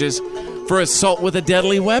charges for assault with a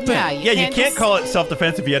deadly weapon. You can't call it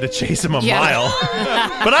self-defense if you had to chase him a mile.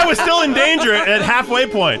 But I was still in danger at halfway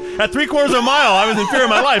point. At 3/4 of a mile, I was in fear of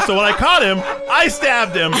my life. So when I caught him, I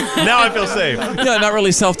stabbed him. Now I feel safe. Yeah, not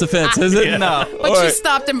really self-defense, is it? Yeah. No. But you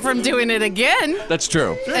stopped him from doing it again. That's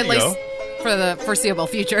true. At least for the foreseeable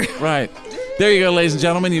future. Right. There you go, ladies and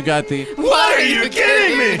gentlemen. You got the... What are you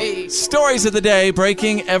kidding me? Stories of the day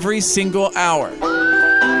breaking every single hour.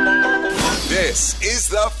 This is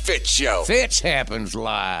the Fitz Show. Fitz happens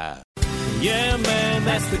live. Yeah, man,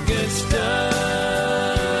 that's the good stuff.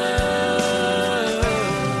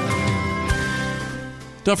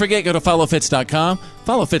 Don't forget, go to followfitz.com.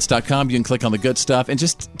 Followfitz.com. You can click on the good stuff and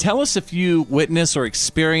just tell us if you witness or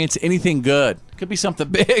experience anything good. Could be something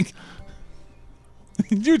big.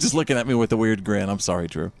 You're just looking at me with a weird grin. I'm sorry,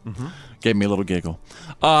 Drew. Mm-hmm. Gave me a little giggle.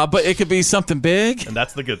 But it could be something big. And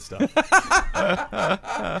that's the good stuff.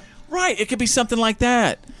 Right. It could be something like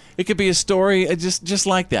that. It could be a story just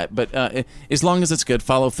like that. But as long as it's good,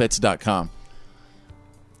 followfitz.com.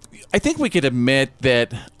 I think we could admit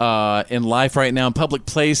that in life right now, in public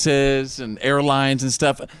places and airlines and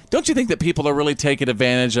stuff, don't you think that people are really taking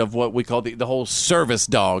advantage of what we call the whole service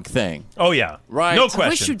dog thing? Oh, yeah. Right. No I question.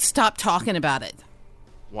 wish you'd stop talking about it.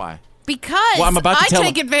 Why? Because Well, I'm about to I tell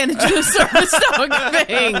take him. advantage of the service dog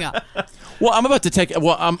thing. Well, I'm about to take...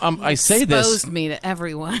 Well, I say this... Exposed me to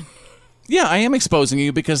everyone. Yeah, I am exposing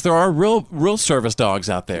you because there are real service dogs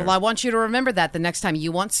out there. Well, I want you to remember that the next time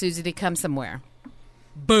you want Susie to come somewhere.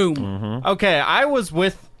 Boom. Mm-hmm. Okay, I was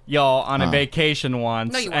with y'all on a vacation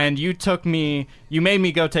once, No, you weren't. and you made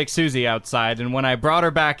me go take Susie outside, and when I brought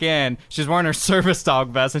her back in, she's wearing her service dog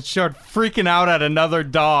vest, and she started freaking out at another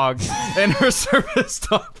dog in her service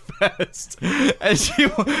dog vest. And she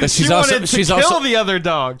wanted to kill the other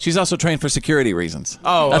dog. She's also trained for security reasons.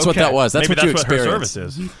 Oh, that's what okay. that was. That's Maybe what you that's what her experienced.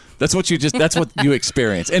 service is. That's what you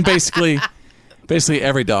experience. And basically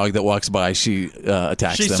every dog that walks by, she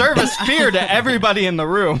attacks She them. serviced fear to everybody in the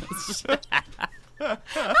room.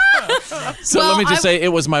 So let me just say, it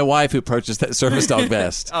was my wife who purchased that service dog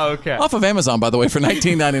vest. Oh, okay. Off of Amazon, by the way, for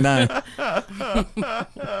 $19.99.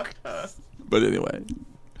 But anyway,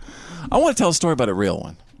 I want to tell a story about a real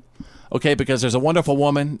one. Okay, because there's a wonderful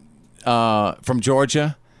woman from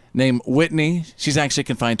Georgia named Whitney. She's actually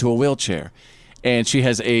confined to a wheelchair. And she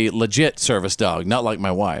has a legit service dog, not like my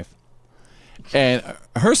wife. And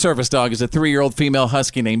her service dog is a 3-year-old female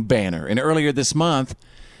husky named Banner. And earlier this month,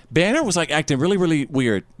 Banner was like acting really, really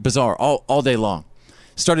weird, bizarre, all day long.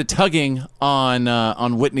 Started tugging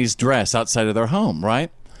on Whitney's dress outside of their home, right?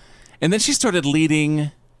 And then she started leading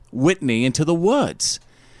Whitney into the woods.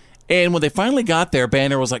 And when they finally got there,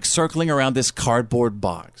 Banner was like circling around this cardboard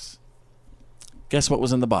box. Guess what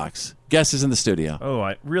was in the box? Guess is in the studio. Oh,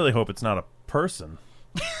 I really hope it's not a person.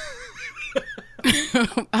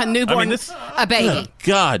 A newborn, a baby. Oh,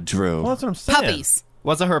 God, Drew. Well, that's what I'm saying. Puppies.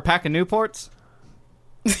 Was it her pack of Newports?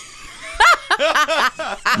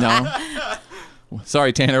 No.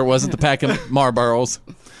 Sorry, Tanner. It wasn't the pack of Marlboros.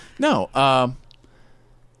 No.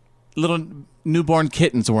 Little newborn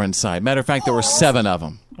kittens were inside. Matter of fact, there were 7 of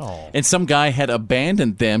them. Oh. And some guy had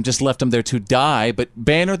abandoned them, just left them there to die. But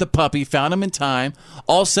Banner the puppy found them in time.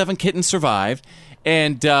 All 7 kittens survived.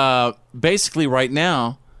 And basically right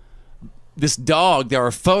now, this dog, there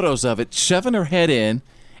are photos of it, shoving her head in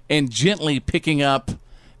and gently picking up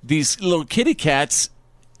these little kitty cats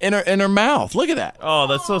in her mouth. Look at that. Oh,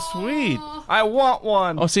 that's so sweet. I want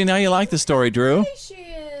one. Oh, see, now you like the story, Drew.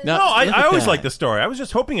 No, I always like the story. I was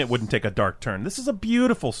just hoping it wouldn't take a dark turn. This is a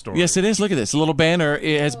beautiful story. Yes, it is. Look at this. Little Banner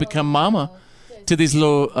has become mama to these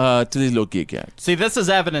little kitty cats. See, this is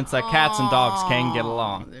evidence that cats and dogs can get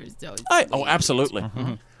along. Absolutely.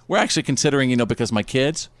 Mm-hmm. We're actually considering, because my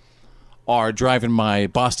kids are driving my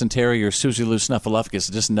Boston Terrier, Susie Lou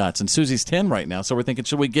Snuffleupagus, just nuts. And Susie's 10 right now, so we're thinking,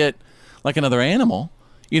 should we get like another animal,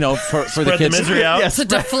 for the kids? The misery out. Yes, to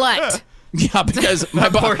deflect. Yeah, because my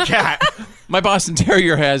poor cat. My Boston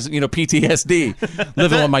Terrier has, PTSD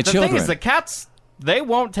living with my children. The thing is, the cats, they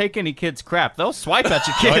won't take any kids' crap. They'll swipe at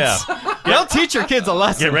your kids. Oh, yeah. They'll teach your kids a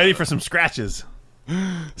lesson. Get ready for some scratches.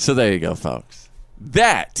 So there you go, folks.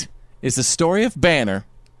 That is the story of Banner,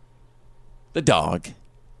 the dog.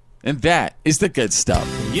 And that is the good stuff.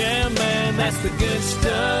 Yeah, man, that's the good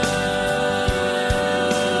stuff.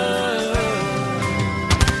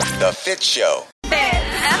 The Fitz Show. Fitz.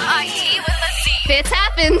 F-I-T with a C. Fitz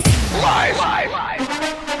happens. Live.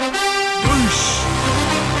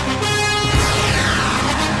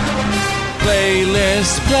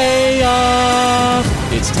 Playlist playoff.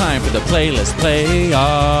 It's time for the playlist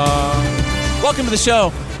playoff. Welcome to the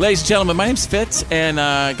show, ladies and gentlemen. My name's Fitz, and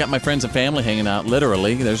I got my friends and family hanging out,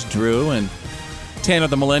 literally. There's Drew and Tanner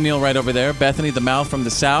the Millennial right over there, Bethany the Mouth from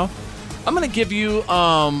the South. I'm going to give you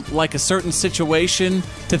like a certain situation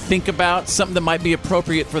to think about, something that might be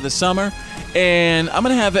appropriate for the summer, and I'm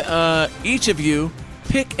going to have each of you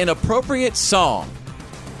pick an appropriate song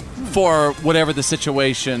for whatever the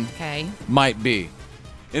situation might be.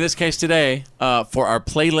 In this case today, for our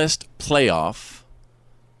playlist playoff,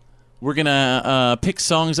 we're going to pick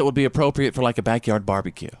songs that would be appropriate for like a backyard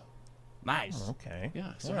barbecue. Nice. Oh, okay.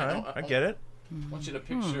 Yeah. So all right. I get it. I want you to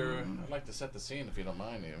picture, I'd like to set the scene if you don't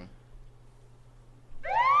mind even.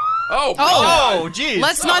 Oh, geez.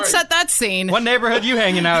 Let's not set that scene. What neighborhood you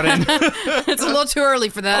hanging out in? It's a little too early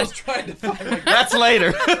for that. I was trying to find That's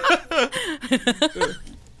later.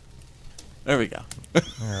 There we go. All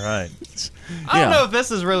right. I don't know if this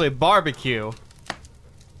is really barbecue.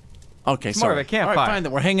 Okay, It's sorry. more of a campfire. All right, fine.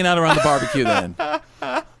 Then we're hanging out around the barbecue then.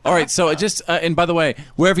 All right, so just, and by the way,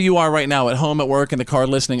 wherever you are right now, at home, at work, in the car,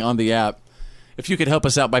 listening on the app, if you could help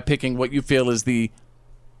us out by picking what you feel is the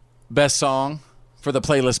best song for the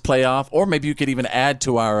playlist playoff, or maybe you could even add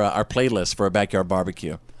to our playlist for a backyard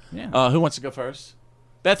barbecue. Yeah. Who wants to go first?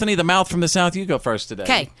 Bethany, the Mouth from the South, you go first today.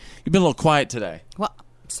 Okay. You've been a little quiet today. Well,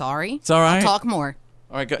 sorry. It's all right. I'll talk more.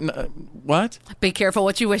 All right, what? Be careful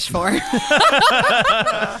what you wish for.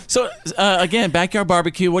 So, again, backyard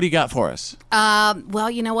barbecue, what do you got for us?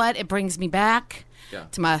 Well, you know what? It brings me back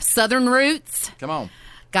to my southern roots. Come on.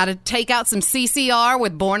 Got to take out some CCR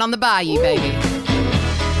with Born on the Bayou, baby.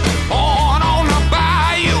 Born on the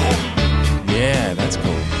bayou. Yeah, that's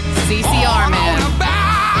cool. CCR, man. On the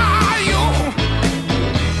bayou.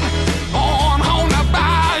 Born on the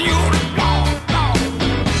bayou.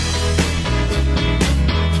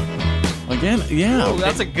 Again, yeah. Ooh,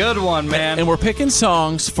 that's a good one, man. And we're picking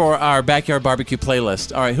songs for our backyard barbecue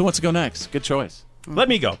playlist. All right, who wants to go next? Good choice. Let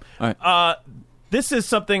me go. All right. This is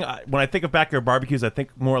something, when I think of backyard barbecues, I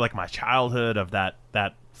think more like my childhood of that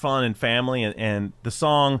fun and family. And the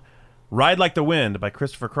song Ride Like the Wind by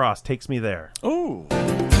Christopher Cross takes me there. Ooh. So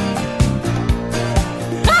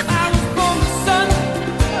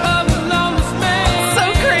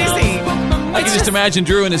crazy. I can just imagine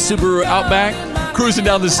Drew in his Subaru Outback cruising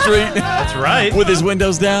down the street. That's right. With his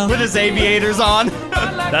windows down. With his aviators on.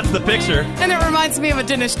 That's the picture. And it reminds me of a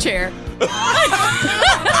dentist chair.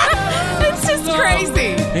 It's just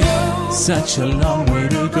crazy. Such a long way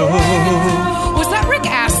to go. Was that Rick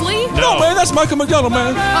Astley? No, man, that's Michael McDonald,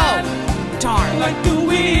 man. Oh, darn. Like the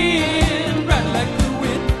wind, right like the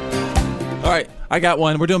wind. All right, I got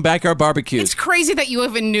one. We're doing backyard barbecues. It's crazy that you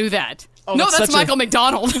even knew that. Oh, no, that's that's such Michael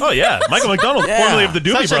McDonald. Oh, yeah. Michael McDonald, formerly of the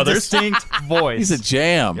Doobie Such Brothers. a distinct voice. He's a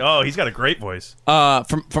jam. Oh, he's got a great voice.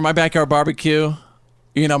 For my backyard barbecue,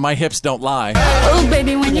 my hips don't lie. Oh,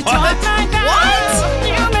 baby, when you talk like that,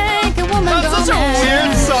 you make a woman That's such a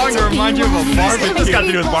weird song to remind you of a barbecue. What's got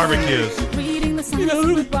to do with barbecues?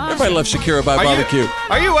 Everybody loves Shakira by barbecue.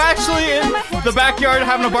 Are you actually in the backyard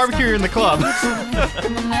having a barbecue? You're in the club.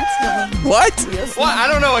 What? What? I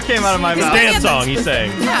don't know what came out of my mouth. Dance song, he's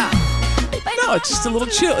saying. Yeah. No, it's just a little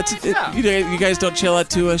chill. You guys don't chill out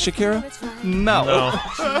to Shakira? No.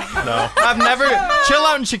 I've never. Chill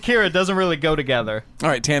out and Shakira doesn't really go together. All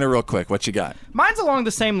right, Tanner, real quick, what you got? Mine's along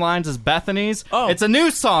the same lines as Bethany's. Oh. It's a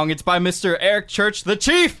new song. It's by Mr. Eric Church, the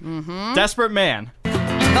Chief. Mm-hmm. Desperate Man.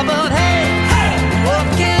 But hey,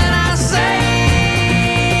 what can I say?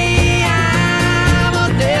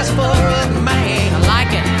 I'm a desperate man. I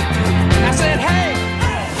like it. I said, hey.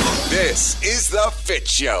 This is the Fitz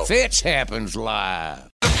Show. Fitz happens live.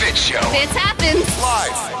 The Fitz Show. Fitz happens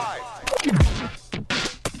live.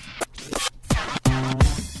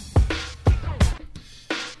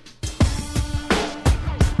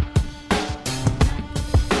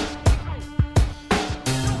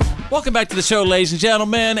 Welcome back to the show, ladies and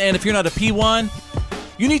gentlemen. And if you're not a P1,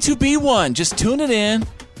 you need to be one. Just tune it in,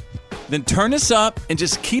 then turn us up, and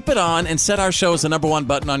just keep it on and set our show as the number one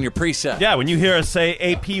button on your preset. Yeah, when you hear us say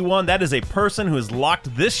a P1, that is a person who has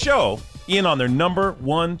locked this show in on their number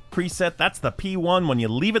one preset. That's the P1. When you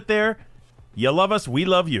leave it there, you love us, we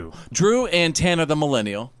love you. Drew and Tanner, the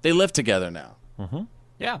millennial, they live together now. Mm-hmm.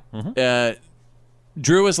 Yeah. Mm-hmm.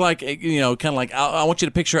 Drew is like, kind of like, I want you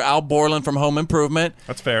to picture Al Borland from Home Improvement.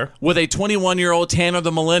 That's fair. With a 21-year-old Tanner,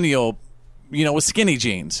 the millennial, with skinny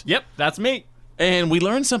jeans. Yep, that's me. And we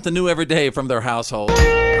learn something new every day from their household.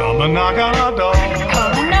 Come and knock on our door.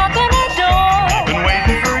 Come and knock on our door. Been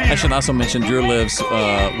waiting for you. I should also mention Drew lives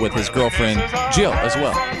with his girlfriend, Jill, as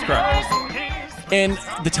well. That's correct. And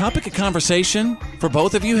the topic of conversation for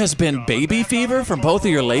both of you has been baby fever from both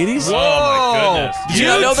of your ladies. Whoa, my goodness. Did you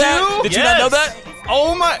not know that? Did you not know that?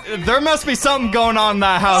 Oh my, there must be something going on in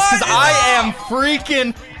that house because I am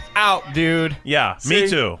freaking out, dude. Yeah, me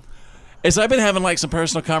too. As I've been having like some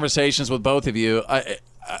personal conversations with both of you,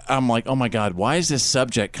 I'm like, oh my God, why is this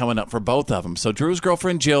subject coming up for both of them? So Drew's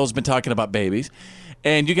girlfriend Jill's been talking about babies,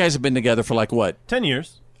 and you guys have been together for like what? 10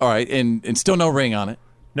 years. All right, and still no ring on it.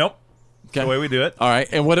 Nope. Okay. The way we do it. All right,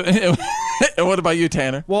 and what about you,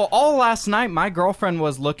 Tanner? Well, all last night, my girlfriend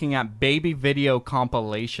was looking at baby video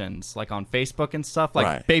compilations, like on Facebook and stuff, like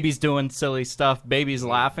Right. babies doing silly stuff, babies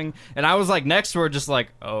laughing, and I was like next to her, just like,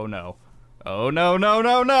 oh no. Oh,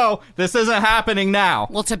 no. This isn't happening now.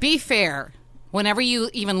 Well, to be fair, whenever you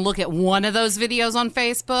even look at one of those videos on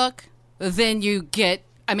Facebook, then you get,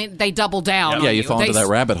 they double down. Yeah, on you fall into that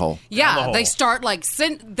rabbit hole. Yeah, they start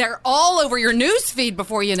they're all over your news feed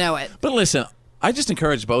before you know it. But listen, I just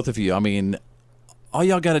encourage both of you. All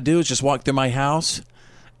y'all got to do is just walk through my house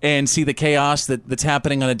and see the chaos that's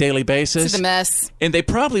happening on a daily basis. See the mess. And they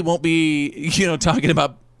probably won't be, talking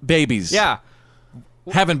about babies. Yeah.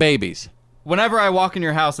 Having babies. Whenever I walk in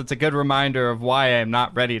your house, it's a good reminder of why I am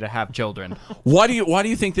not ready to have children. Why do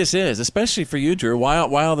you think this is? Especially for you, Drew. Why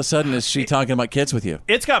all of a sudden is she talking about kids with you?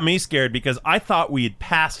 It's got me scared because I thought we had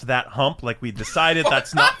passed that hump. Like we decided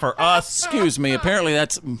that's not for us. Excuse me. Apparently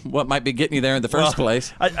that's what might be getting you there in the first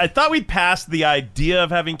place. I thought we'd passed the idea of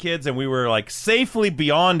having kids and we were like safely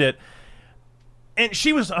beyond it. And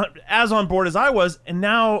she was as on board as I was, and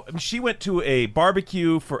now she went to a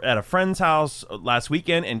barbecue at a friend's house last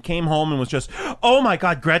weekend and came home and was just, oh my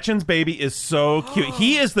God, Gretchen's baby is so cute.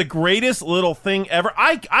 He is the greatest little thing ever.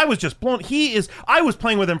 I was just blown. I was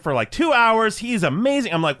playing with him for like 2 hours. He's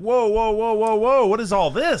amazing. I'm like, whoa, what is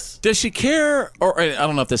all this? Does she care, or I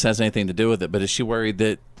don't know if this has anything to do with it, but is she worried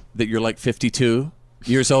that you're like 52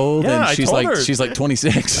 years old and she's like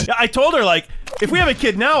 26? Yeah, I told her, like, if we have a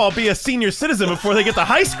kid now, I'll be a senior citizen before they get to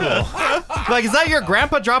high school. Like, is that your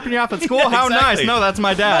grandpa dropping you off at school? Yeah, How exactly. nice. No, that's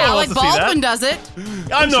my dad. Alec Baldwin does it.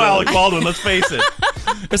 I'm no Alec Baldwin, let's face it.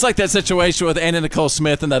 It's like that situation with Anna Nicole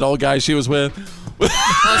Smith and that old guy she was with.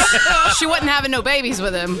 She wasn't having no babies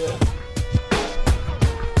with him.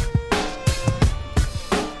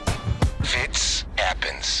 Fitz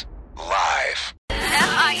happens live.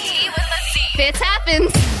 F-I-T with a C. Fitz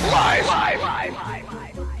happens Live.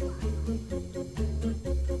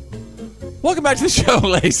 Welcome back to the show,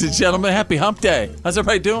 ladies and gentlemen. Happy hump day. How's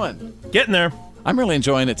everybody doing? Getting there. I'm really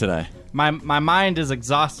enjoying it today. My mind is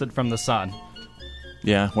exhausted from the sun.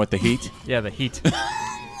 Yeah, what, the heat? Yeah, the heat.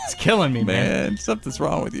 It's killing me, man. Something's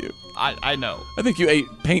wrong with you. I know. I think you ate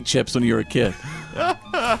paint chips when you were a kid. What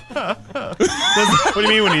do you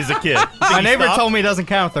mean when he's a kid? My neighbor told me it doesn't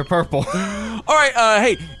count if they're purple. All right,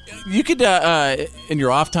 hey, you could, in your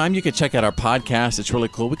off time, you could check out our podcast. It's really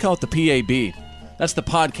cool. We call it the PAB. That's the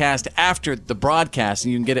podcast after the broadcast,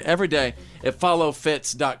 and you can get it every day at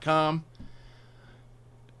followfitz.com.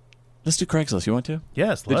 Let's do Craigslist. You want to?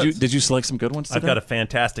 Yes, Did you select some good ones today? I've got a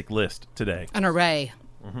fantastic list today. An array.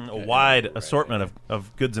 A wide assortment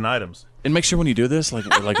of goods and items. And make sure when you do this,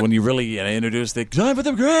 like when you really introduce the time for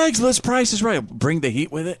the Craigslist Price is Right, bring the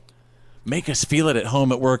heat with it. Make us feel it at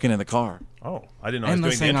home, at work, and in the car. Oh, I didn't know I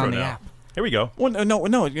was doing the intro now. Here we go. Well, no,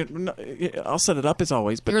 I'll set it up as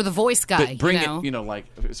always. But you're the voice guy. But bring it, like,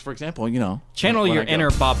 for example, Channel your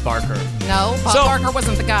inner Bob Barker. No, Bob Barker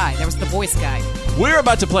wasn't the guy. There was the voice guy. We're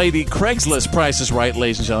about to play the Craigslist Price is Right,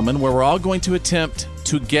 ladies and gentlemen, where we're all going to attempt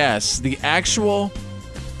to guess the actual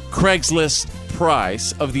Craigslist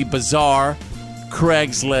price of the bizarre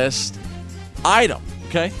Craigslist item.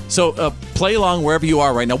 Okay, so play along wherever you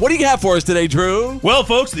are right now. What do you have for us today, Drew? Well,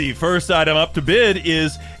 folks, the first item up to bid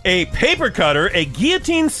is a paper cutter, a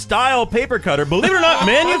guillotine-style paper cutter, believe it or not,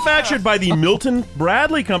 manufactured by the Milton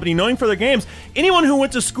Bradley Company, known for their games. Anyone who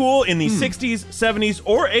went to school in the 60s, 70s,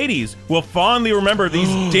 or 80s will fondly remember these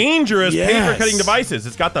dangerous paper-cutting devices.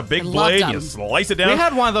 It's got the big blade, you slice it down. We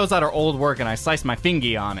had one of those at our old work, and I sliced my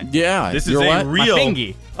fingy on it. Yeah. This is a real,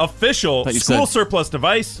 official school surplus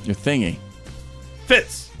device. Your thingy.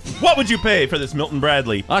 Fitz, what would you pay for this Milton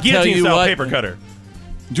Bradley guillotine-style paper cutter?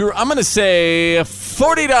 Drew, I'm going to say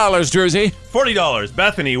 $40, Druzy. $40.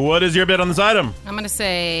 Bethany, what is your bid on this item? I'm going to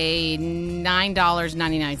say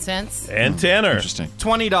 $9.99. And Tanner. Interesting.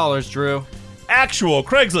 $20, Drew. Actual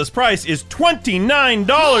Craigslist price is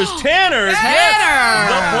 $29. Tanner gets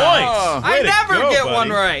the points. I never get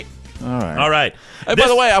one right. All right. By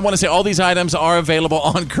the way, I want to say all these items are available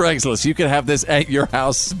on Craigslist. You can have this at your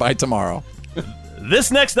house by tomorrow.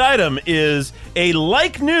 This next item is a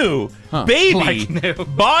like-new baby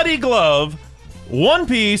body glove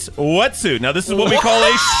one-piece wetsuit. Now, this is what we call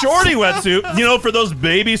a shorty wetsuit. You know, for those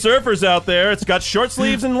baby surfers out there, it's got short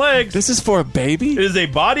sleeves and legs. This is for a baby? It is a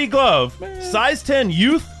body glove, size 10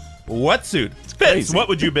 youth wetsuit. Fitz, what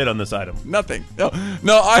would you bid on this item? Nothing. No,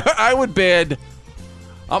 I would bid...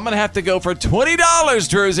 I'm going to have to go for $20,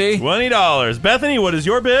 Druzy. $20. Bethany, what is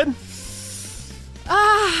your bid?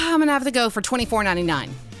 I'm going to have to go for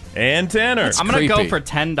 $24.99. And Tanner. I'm going to go for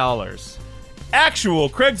 $10. Actual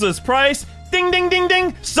Craigslist price, ding, ding, ding,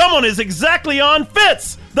 ding. Someone is exactly on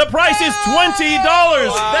Fitz. The price is $20.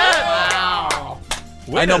 Wow.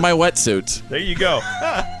 I know my wetsuit. There you go.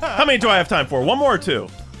 How many do I have time for? One more or two?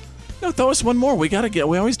 No, throw us one more. We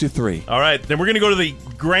always do three. All right, then we're going to go to the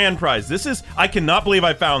grand prize. I cannot believe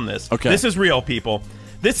I found this. Okay. This is real, people.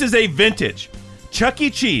 This is a vintage Chuck E.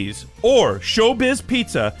 Cheese or Showbiz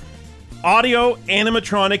Pizza audio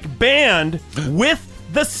animatronic band with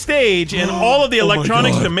the stage and all of the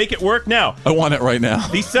electronics to make it work. Now, I want it right now.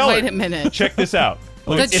 The seller. Wait a minute. Check this out.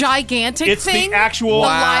 The gigantic thing? It's the actual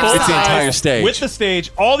It's the entire stage. With the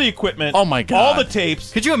stage, all the equipment. Oh my God. All the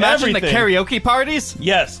tapes. Could you imagine everything. the karaoke parties?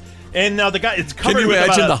 Yes. And now the guy, it's covered Can you with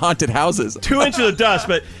imagine about the haunted houses? 2 inches of dust,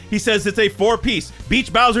 but he says it's a 4-piece.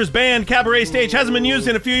 Beach Bowser's band cabaret stage hasn't been used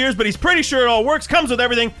in a few years, but he's pretty sure it all works, comes with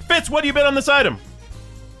everything. Fitz, what do you bid on this item?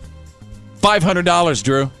 $500,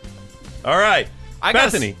 Drew. All right.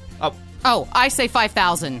 Bethany. I say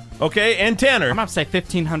 $5,000. Okay, and Tanner. I'm going to say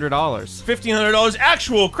 $1,500. $1,500.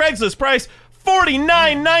 Actual Craigslist price,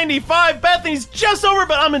 $49.95. Bethany's just over,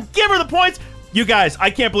 but I'm going to give her the points. You guys,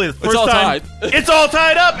 I can't believe it. First all time. tied. It's all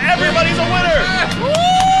tied up. Everybody's a winner.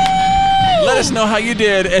 Let us know how you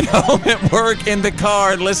did at home, at work, in the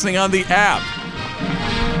car, and listening on the app.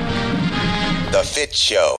 The Fitz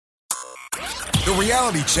Show. The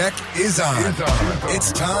reality check is on.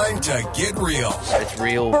 It's time to get real. It's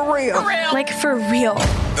real. For real. Like for real.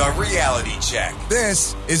 The reality check.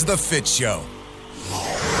 This is The Fitz Show.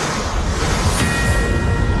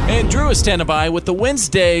 And Drew is standing by with the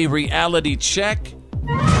Wednesday reality check.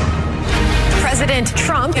 President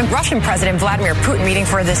Trump and Russian President Vladimir Putin meeting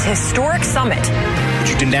for this historic summit. Would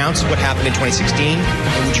you denounce what happened in 2016,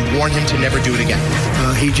 or would you warn him to never do it again?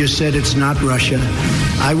 He just said it's not Russia.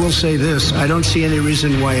 I will say this. I don't see any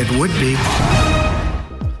reason why it would be.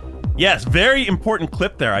 Yes, very important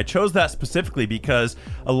clip there. I chose that specifically because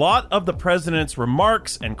a lot of the president's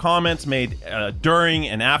remarks and comments made during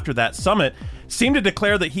and after that summit seemed to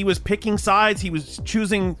declare that he was picking sides. He was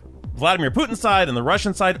choosing Vladimir Putin's side and the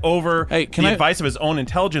Russian side over the advice of his own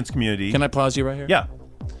intelligence community. Can I pause you right here? Yeah.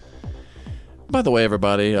 By the way,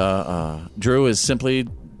 everybody, Drew is simply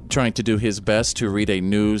trying to do his best to read a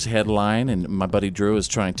news headline, and my buddy Drew is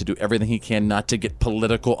trying to do everything he can not to get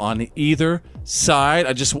political on either side.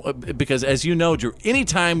 Because as you know, Drew,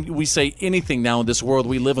 anytime we say anything now in this world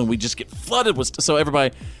we live in, we just get flooded with so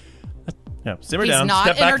everybody. Yeah, simmer He's down. not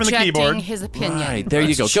Step back from the keyboard. interjecting his opinion. Right, there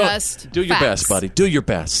you go. Do your best, buddy. Do your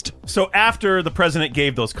best. So after the president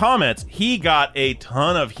gave those comments, he got a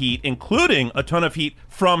ton of heat, including a ton of heat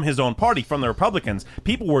from his own party, from the Republicans.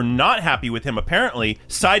 People were not happy with him, apparently,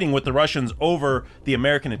 siding with the Russians over the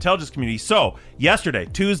American intelligence community. So, yesterday,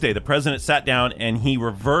 Tuesday, the president sat down and he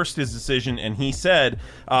reversed his decision, and he said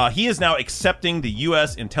he is now accepting the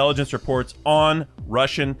U.S. intelligence reports on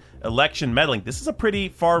Russian election meddling. This is a pretty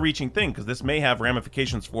far-reaching thing because this may have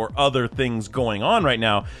ramifications for other things going on right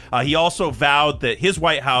now. He also vowed that his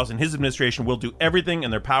White House and his administration will do everything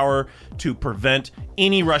in their power to prevent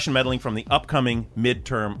any Russian meddling from the upcoming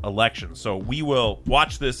midterm elections. So we will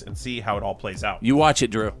watch this and see how it all plays out. You watch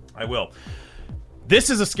it, Drew. I will. This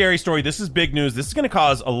is a scary story. This is big news. This is going to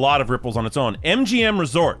cause a lot of ripples on its own. MGM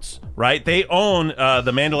Resorts, right? They own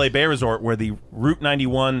the Mandalay Bay Resort where the Route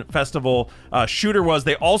 91 Festival shooter was.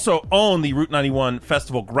 They also own the Route 91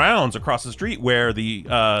 Festival grounds across the street where the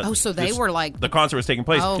so they were like the concert was taking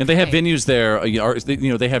place. And they have venues there.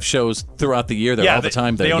 They have shows throughout the year there all the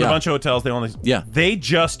time. They own a bunch of hotels. They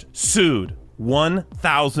just sued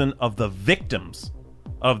 1,000 of the victims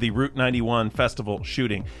of the Route 91 Festival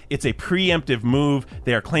shooting. It's a preemptive move.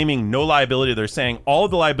 They are claiming no liability. They're saying all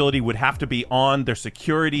of the liability would have to be on their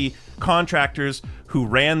security contractors who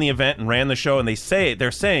ran the event and ran the show, and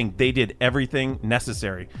they're saying they did everything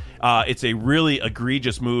necessary. It's a really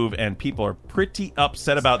egregious move, and people are pretty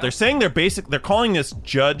upset about it. They're saying they're calling this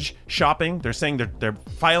judge shopping. They're saying they're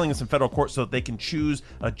filing this in federal court so that they can choose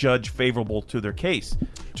a judge favorable to their case.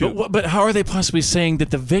 But how are they possibly saying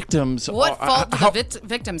that the victims... What fault do the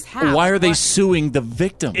victims have? Why are they suing the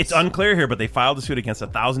victims? It's unclear here, but they filed a suit against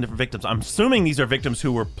 1,000 different victims. I'm assuming these are victims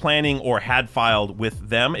who were planning or had filed with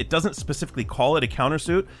them. It doesn't specifically call it a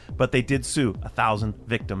countersuit, but they did sue 1,000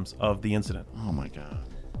 victims of the incident. Oh, my God.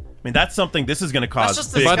 I mean, that's something this is going to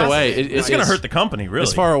cause. By the way, it's going to hurt the company, really.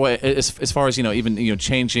 As far as even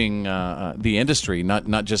changing the industry,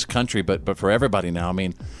 not just country, but for everybody now. I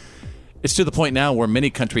mean, it's to the point now where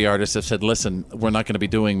many country artists have said, "Listen, we're not going to be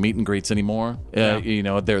doing meet and greets anymore." They're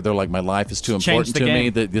like, my life is too important to me.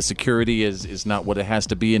 The security is not what it has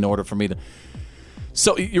to be in order for me to.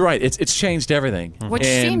 So you're right. It's changed everything, which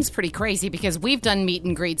seems pretty crazy because we've done meet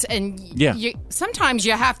and greets, and sometimes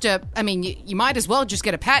you have to. I mean, you might as well just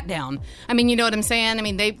get a pat down. I mean, you know what I'm saying? I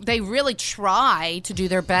mean, they really try to do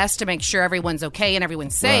their best to make sure everyone's okay and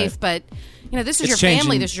everyone's safe. Right. But this is your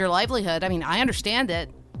family, this is your livelihood. I mean, I understand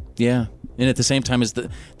it. Yeah, and at the same time, as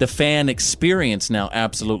the fan experience now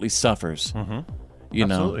absolutely suffers. Mm-hmm.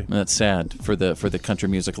 Absolutely. That's sad for the country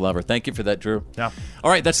music lover. Thank you for that, Drew. Yeah.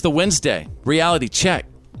 All right, that's the Wednesday reality check.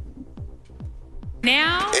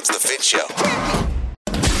 Now it's the Fitz Show.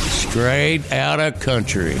 Straight out of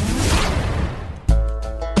country.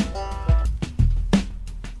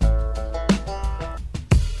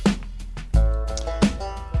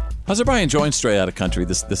 How's everybody enjoying Straight Outta Country?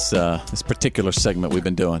 This particular segment we've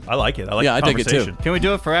been doing. I like it. I dig it too. Can we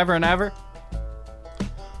do it forever and ever?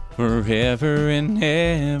 Forever and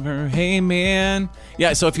ever, hey man.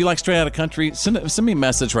 Yeah, so if you like Straight Outta Country, send me a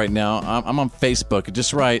message right now. I'm on Facebook.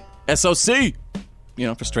 Just write SOC,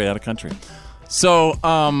 for Straight Outta Country. So,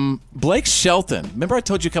 Blake Shelton. Remember I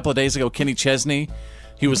told you a couple of days ago, Kenny Chesney,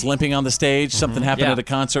 he was limping on the stage. Something happened at a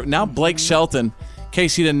concert. Now Blake Shelton, in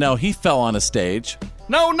case you didn't know, he fell on a stage.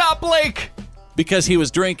 No, not Blake! Because he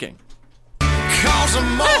was drinking. Cause the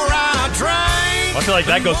more I drink. I feel like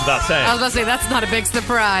that goes without saying. I was about to say, that's not a big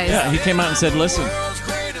surprise. Yeah, he came out and said, listen,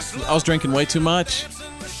 I was drinking way too much.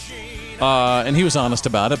 And he was honest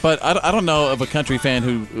about it. But I don't know of a country fan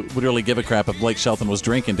who would really give a crap if Blake Shelton was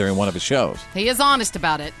drinking during one of his shows. He is honest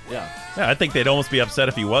about it. Yeah, I think they'd almost be upset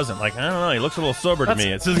if he wasn't. Like, I don't know, he looks a little sober to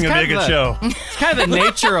me. This isn't going to be a good show. It's kind of the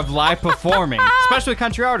nature of live performing, especially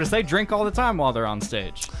country artists. They drink all the time while they're on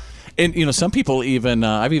stage. And, some people even,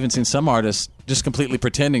 I've even seen some artists just completely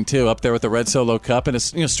pretending, too, up there with the red Solo cup and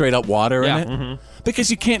it's, straight up water in it. Mm-hmm. Because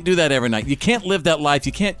you can't do that every night. You can't live that life.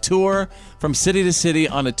 You can't tour from city to city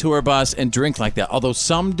on a tour bus and drink like that, although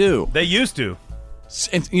some do. They used to.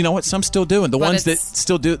 And you know what? Some still do, and the ones that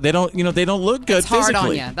still do, they don't look good physically. It's hard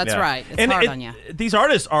on you. That's right. It's hard on you. These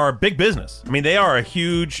artists are big business. I mean, they are a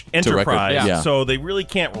huge enterprise, so they really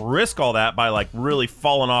can't risk all that by really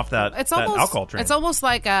falling off that alcohol train. It's almost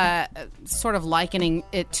like sort of likening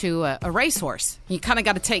it to a racehorse. You kind of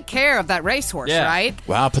got to take care of that racehorse, right?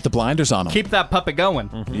 Wow, put the blinders on them. Keep that puppet going.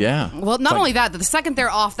 Mm-hmm. Yeah. Well, not only that, the second they're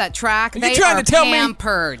off that track, they are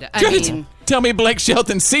pampered. Tell me Blake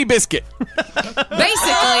Shelton Seabiscuit.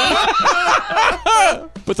 Basically.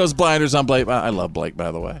 Put those blinders on Blake. I love Blake,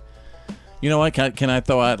 by the way. You know what? Can I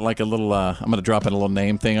throw out like a little, I'm going to drop in a little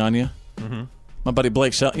name thing on you. Mm-hmm. My buddy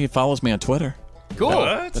Blake Shelton, he follows me on Twitter. Cool.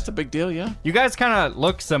 That's a big deal, yeah. You guys kind of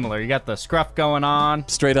look similar. You got the scruff going on.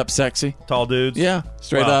 Straight up sexy. Tall dudes. Yeah,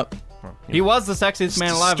 straight up. He was the sexiest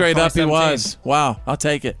man alive. Straight in up, he 2017. was. Wow, I'll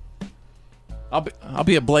take it. I'll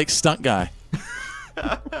be a Blake stunt guy.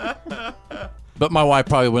 But my wife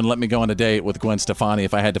probably wouldn't let me go on a date with Gwen Stefani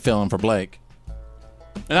if I had to fill in for Blake.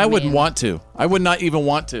 And I wouldn't want to. I would not even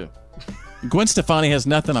want to. Gwen Stefani has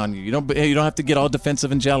nothing on you. You don't have to get all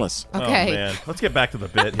defensive and jealous. Okay. Oh, man. Let's get back to the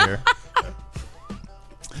bit here.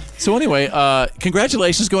 So anyway,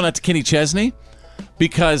 congratulations going out to Kenny Chesney,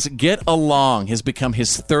 because Get Along has become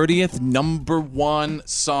his 30th #1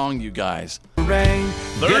 song, you guys. 30.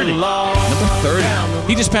 Number 30.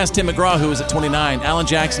 He just passed Tim McGraw, who was at 29. Alan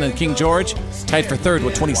Jackson and King George tied for third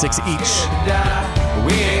with 26 each.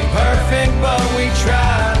 We ain't perfect, but we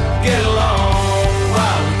try to get along.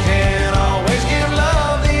 While we can't always give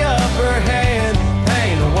love the upper hand.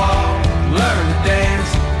 Paint a wall, learn to dance,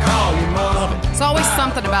 call your mom. It's always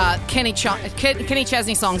something about Kenny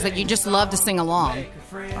Chesney songs that you just love to sing along.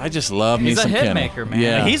 I just love me some Kenny. He's a hit maker, man.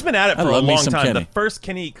 Yeah. He's been at it I for a love me long some time. Kenny. The first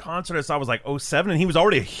Kenny concert I saw was like 07, and he was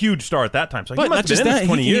already a huge star at that time. So he But must not have just been in that, this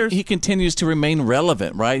 20 years. he continues to remain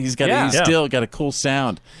relevant, right? He's still got a cool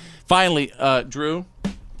sound. Finally, Drew,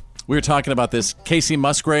 we were talking about this. Casey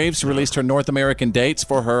Musgraves released her North American dates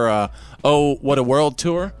for her Oh What a World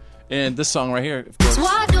tour, and this song right here.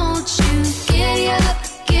 Why don't you get up?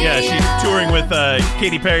 Yeah, she's touring with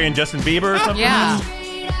Katy Perry and Justin Bieber or something. Yeah.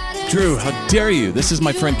 Drew, how dare you? This is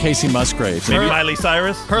my friend Casey Musgraves. Maybe Miley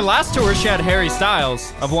Cyrus. Her last tour, she had Harry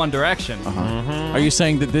Styles of One Direction. Are you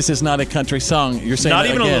saying that this is not a country song? You're saying Not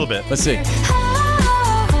that even again. a little bit. Let's see.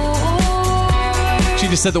 She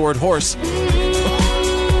just said the word horse.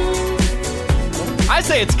 I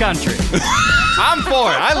say it's country. I'm for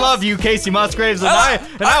it. I love you, Casey Musgraves, and I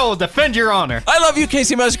will defend your honor. I love you,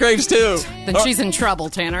 Casey Musgraves, too. Then she's in trouble,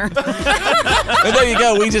 Tanner. And there you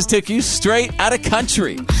go. We just took you straight out of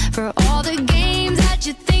country. For all the games that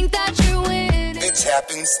you think that you're winning. It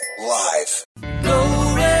happens live.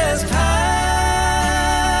 Go rest high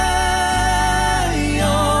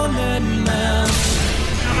on that mountain.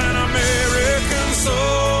 I'm an American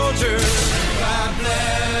soldier. God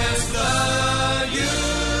bless the USA.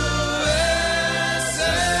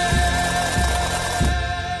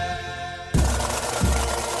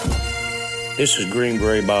 This is Green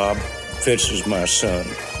Beret Bob. Fitz is my son.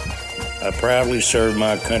 I proudly served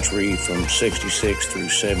my country from 66 through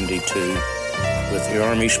 72 with the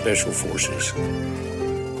Army Special Forces.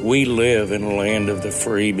 We live in a land of the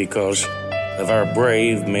free because of our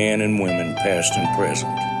brave men and women, past and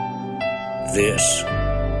present. This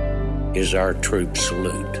is our troop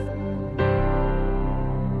salute.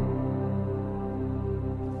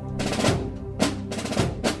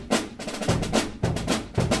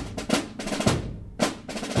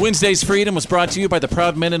 Wednesday's Freedom was brought to you by the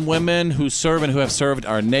proud men and women who serve and who have served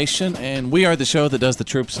our nation. And we are the show that does the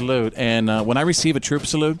troop salute. And when I receive a troop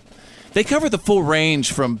salute, they cover the full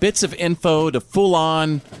range from bits of info to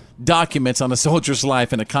full-on documents on a soldier's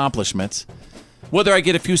life and accomplishments. Whether I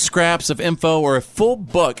get a few scraps of info or a full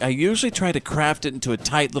book, I usually try to craft it into a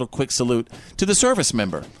tight little quick salute to the service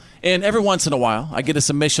member. And every once in a while, I get a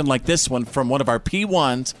submission like this one from one of our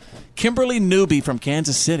P1s, Kimberly Newby from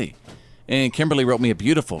Kansas City. And Kimberly wrote me a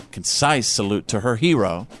beautiful, concise salute to her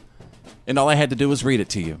hero. And all I had to do was read it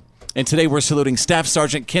to you. And today we're saluting Staff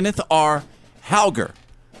Sergeant Kenneth R. Hauger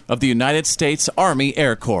of the United States Army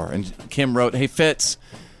Air Corps. And Kim wrote, "Hey, Fitz,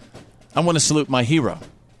 I want to salute my hero.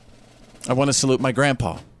 I want to salute my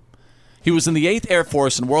grandpa. He was in the 8th Air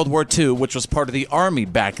Force in World War II, which was part of the Army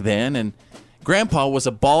back then. And Grandpa was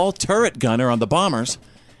a ball turret gunner on the bombers.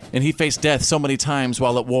 And he faced death so many times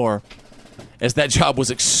while at war, as that job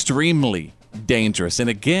was extremely dangerous. And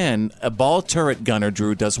again, a ball turret gunner,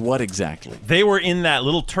 Drew, does what exactly? They were in that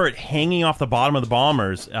little turret hanging off the bottom of the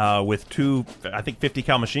bombers with two, I think, 50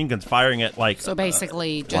 cal machine guns firing at So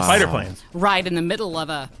basically just fighter planes. Right in the middle of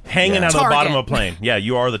a Hanging out of the target. bottom of a plane. Yeah,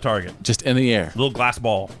 you are the target. Just in the air. Little glass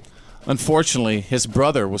ball. Unfortunately, his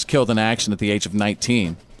brother was killed in action at the age of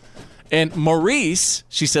 19. And Maurice,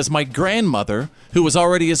 she says, my grandmother, who was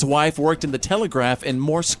already his wife, worked in the telegraph and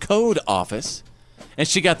Morse code office, and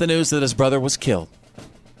she got the news that his brother was killed.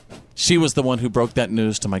 She was the one who broke that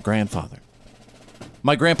news to my grandfather.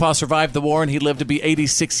 My grandpa survived the war, and he lived to be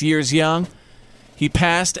 86 years young. He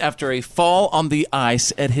passed after a fall on the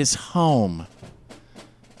ice at his home.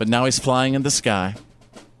 But now he's flying in the sky.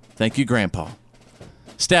 Thank you, Grandpa.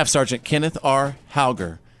 Staff Sergeant Kenneth R.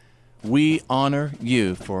 Hauger, we honor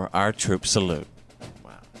you for our troop salute.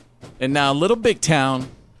 Wow. And now, Little Big Town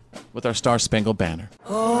with our Star Spangled Banner.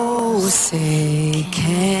 Oh, say,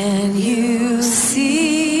 can you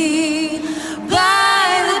see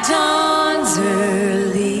by the dawn's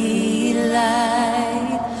early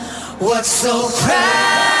light what so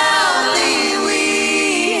proudly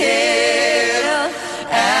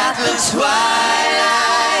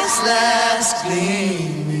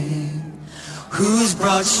whose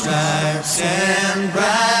broad stripes and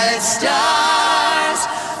bright stars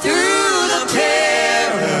through the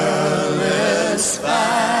perilous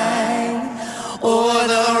fight, o'er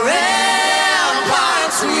the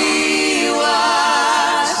ramparts we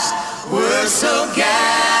watched were so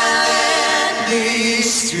gallantly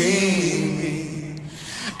streaming,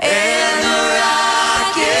 and the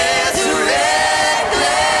rockets' red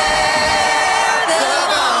glare, the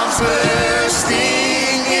bombs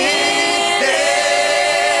bursting in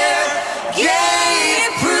air, gave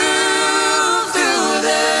proof through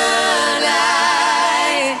the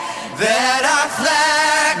night that our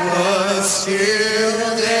flag was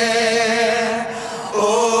still there.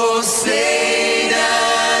 Oh, say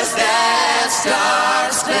does that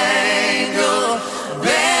star-spangled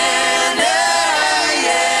banner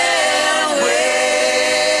yet wave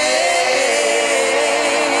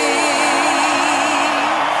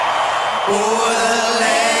o'er the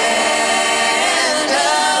land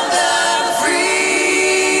of the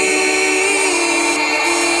free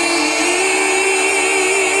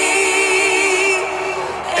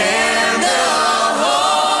and the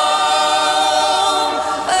home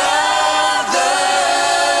of the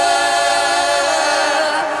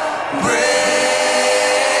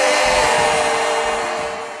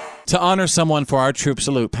To honor someone for our troop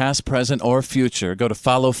salute, past, present, or future, go to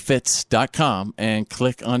followfitz.com and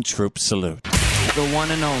click on Troop Salute. The one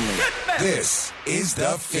and only. This is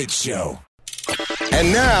the Fitz Show.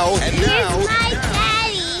 And now, Here's my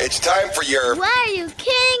daddy. it's time for your Why are you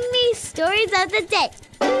kidding me? Stories of the day.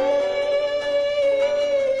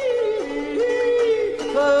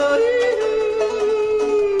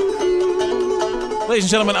 Ladies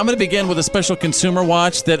and gentlemen, I'm going to begin with a special consumer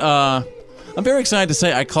watch that I'm very excited to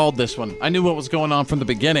say I called this one. I knew what was going on from the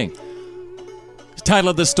beginning. The title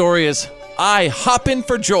of the story is I Hoppin'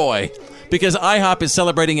 for Joy, because IHOP is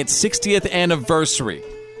celebrating its 60th anniversary.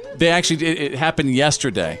 It happened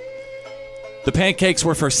yesterday. The pancakes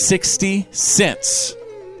were for 60 cents.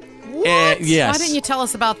 What? Yes. Why didn't you tell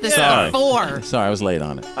us about this Yeah. before? Sorry, I was late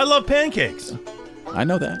on it. I love pancakes. I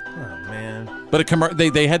know that. Oh, man. But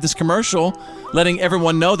they had this commercial letting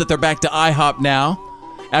everyone know that they're back to IHOP now.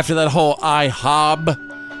 After that whole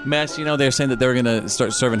IHOB mess, they're saying that they're going to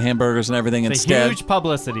start serving hamburgers and everything It's instead. a huge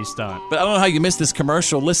publicity stunt. But I don't know how you missed this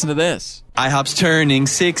commercial. Listen to this. IHOP's turning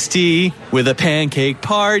 60 with a pancake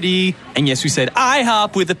party. And yes, we said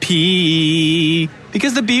IHOP with a P.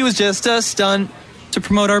 Because the B was just a stunt to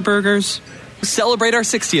promote our burgers. Celebrate our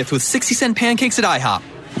 60th with 60-cent pancakes at IHOP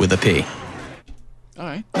with a P. All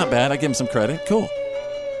right. Not bad. I give him some credit. Cool.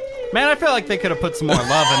 Man, I feel like they could have put some more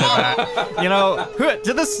love into that.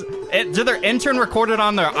 Did their intern record it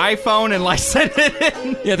on their iPhone and send it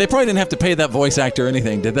in? Yeah, they probably didn't have to pay that voice actor or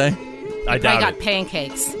anything, did they? I doubt got it.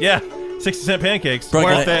 pancakes. Yeah, 60-cent pancakes.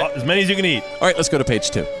 Probably Worth gonna- it. As many as you can eat. All right, let's go to page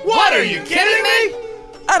 2. What, are you kidding me?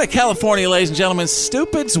 Out of California, ladies and gentlemen,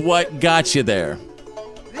 stupid's what got you there.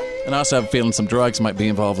 And I also have a feeling some drugs might be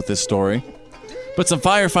involved with this story. But some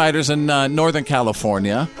firefighters in Northern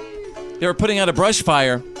California, they were putting out a brush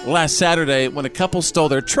fire last Saturday when a couple stole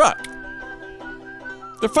their truck.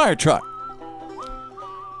 Their fire truck.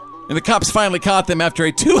 And the cops finally caught them after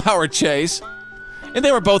a 2-hour chase. And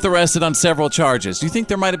they were both arrested on several charges. Do you think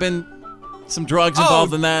there might have been some drugs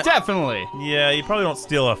involved in that? Definitely. Yeah, you probably don't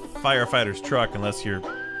steal a firefighter's truck unless you're...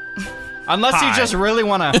 Unless Hi. you just really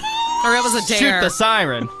want to Or it was a shoot dare. the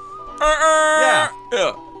siren. Yeah.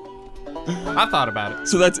 Yeah. I thought about it.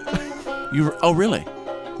 So that's... Oh, really?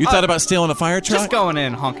 You thought about stealing a fire truck? Just going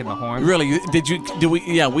in, honking the horn. Really?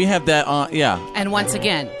 Yeah, we have that on... Yeah. And once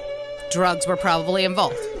again, drugs were probably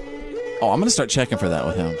involved. Oh, I'm going to start checking for that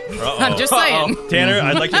with him. I'm just saying. Tanner,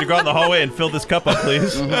 I'd like you to go out in the hallway and fill this cup up,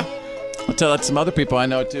 please. I'll tell that to some other people I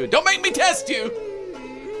know, too. Don't make me test you!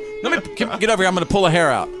 Let me get over here. I'm going to pull a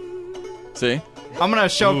hair out. See? I'm going to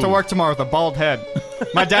show up to work tomorrow with a bald head.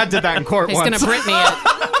 My dad did that in court He's once. going to Britney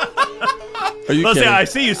it. Are you Let's kidding? say, I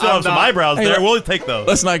see you still have some eyebrows Hey, there. look- We'll take those.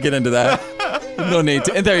 Let's not get into that. No need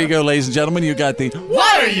to. And there you go, ladies and gentlemen. You got the...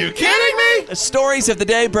 What, are you kidding me? Stories of the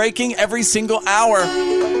day breaking every single hour.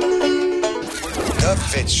 The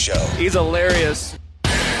Fitz Show. He's hilarious.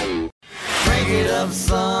 Break it up,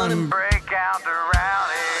 son, and break out the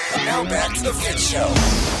rowdy. Now back to the Fitz Show.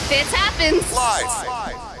 Fitz happens.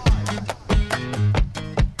 Live.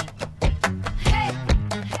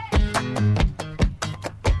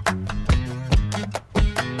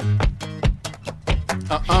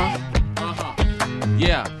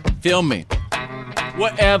 Yeah, feel me.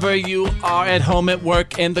 Wherever you are, at home, at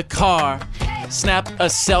work, in the car, snap a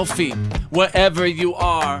selfie. Wherever you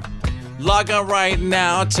are, log on right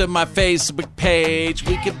now to my Facebook page.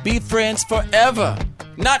 We could be friends forever.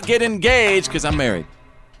 not get engaged because I'm married.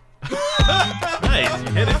 Nice,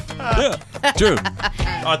 you hit it. Yeah, true.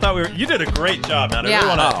 I thought you did a great job, man.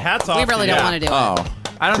 Yeah. Hats off. We really to you. don't want to do it. Oh,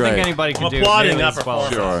 I don't great. think anybody can I'm do it. applauding nearly that as well.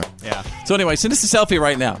 performance. Sure. Yeah. So anyway, send us a selfie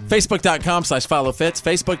right now. Facebook.com/followfits.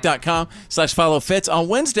 Facebook.com/followfits. On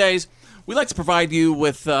Wednesdays, we like to provide you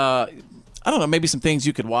with, I don't know, maybe some things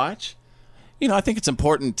you could watch. You know, I think it's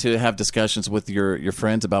important to have discussions with your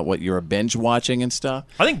friends about what you're binge watching and stuff.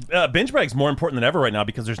 I think binge brag's more important than ever right now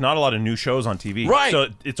because there's not a lot of new shows on TV. Right. So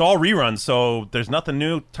it's all reruns, so there's nothing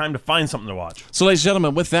new. Time to find something to watch. So, ladies and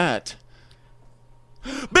gentlemen, with that,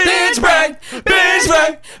 binge brag, binge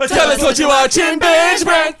brag. Tell us what you're watching, binge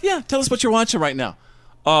brag. Yeah, tell us what you're watching right now.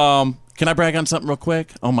 Can I brag on something real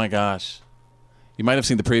quick? Oh my gosh. You might have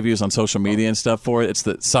seen the previews on social media and stuff for it. It's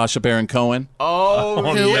the Sacha Baron Cohen. Who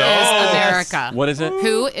is America? What is it?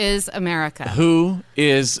 Who is America? Who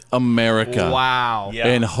is America? Wow. Yeah.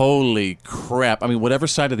 And holy crap. I mean, whatever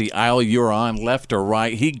side of the aisle you're on, left or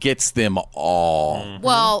right, he gets them all.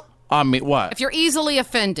 Well, I mean, what? if you're easily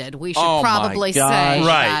offended, we should Oh, my probably say gosh.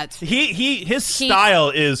 Right. that His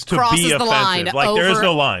style is to crosses be the offensive. line Like there is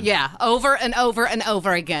no line. Yeah, over and over and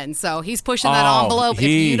over again. So he's pushing that Oh, envelope.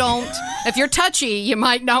 If you're touchy, you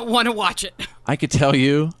might not want to watch it. I could tell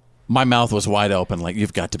you, my mouth was wide open. Like,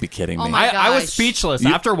 you've got to be kidding me. Oh my I was gosh. speechless.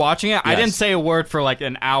 After watching it, I Yes. didn't say a word for like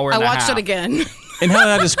an hour I and a half. watched it again. And how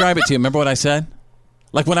did I describe it to you? Remember what I said?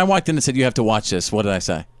 Like, when I walked in and said, you have to watch this, what did I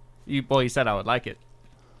say? You said I would like it.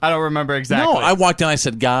 I don't remember exactly. No, I walked in and I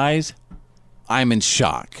said, guys, I'm in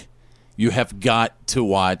shock. You have got to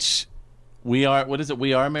watch what is it?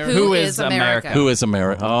 We Are America? Who is America? Who is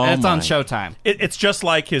America? Oh, And it's on my. Showtime. It's just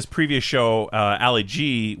like his previous show, Ali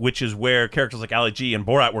G, which is where characters like Ali G and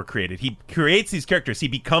Borat were created. He creates these characters. He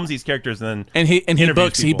becomes these characters, and then he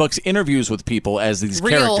interviews books interviews with people as these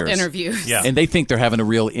Real characters. interviews. Yeah. And they think they're having a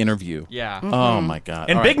real interview. Yeah. Oh my god.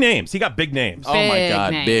 and All big right. names. He got big names. Oh my Big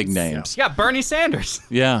god, names. big names. You got Bernie Sanders.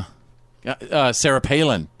 Yeah. Sarah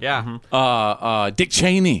Palin. Yeah. Dick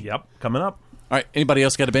Cheney. Yep, coming up. All right, anybody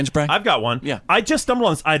else got a binge brag? I've got one. Yeah. I just stumbled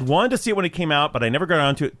on this. I'd wanted to see it when it came out, but I never got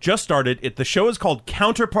around to it. Just started. The show is called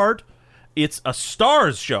Counterpart. It's a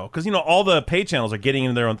Stars show because, all the pay channels are getting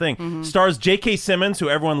into their own thing. Mm-hmm. Stars J.K. Simmons, who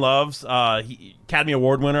everyone loves, Academy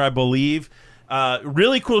Award winner, I believe.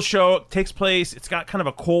 Really cool show. Takes place. It's got kind of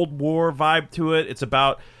a Cold War vibe to it. It's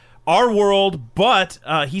about our world, but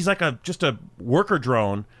he's like just a worker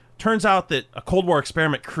drone. Turns out that a Cold War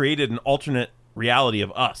experiment created an alternate reality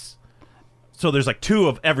of us. So there's like two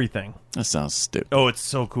of everything. That sounds stupid. Oh, it's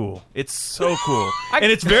so cool. It's so cool.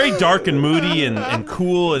 And it's very dark and moody and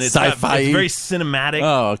cool. And it's Sci-fi. It's very cinematic.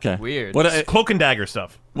 Oh, okay. Weird. What? Cloak and Dagger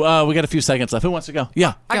stuff. We got a few seconds left. Who wants to go?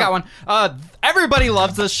 Yeah. I got one. Everybody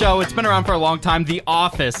loves this show. It's been around for a long time. The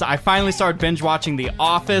Office. I finally started binge watching The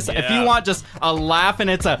Office. Yeah. If you want just a laugh and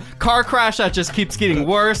it's a car crash that just keeps getting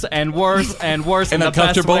worse and worse and worse in And the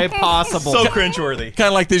best uncomfortable. way possible. So cringeworthy. Kind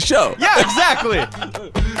of like this show. Yeah, exactly.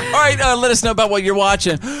 All right, let us know about what you're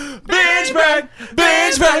watching. Binge brag,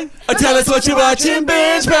 binge brag. Tell us what you're watching,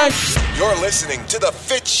 binge brag. You're listening to The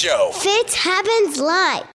Fitz Show. Fitz happens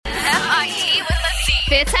live. F-I-T with a C.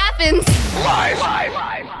 Fitz happens. Live.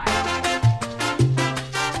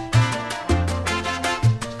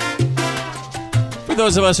 For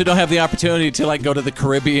those of us who don't have the opportunity to go to the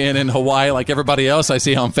Caribbean and Hawaii like everybody else I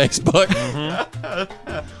see on Facebook.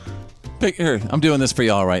 Here, I'm doing this for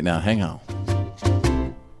y'all right now. Hang on.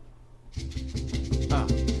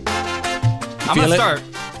 I'm going to start.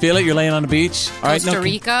 Feel it? You're laying on the beach. All right, Costa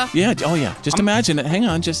Rica? Yeah. Oh, yeah. Just imagine it. Hang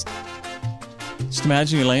on. Just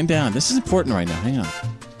imagine you're laying down. This is important right now. Hang on.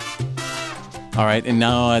 All right. And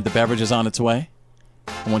now the beverage is on its way.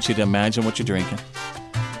 I want you to imagine what you're drinking.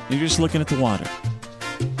 And you're just looking at the water.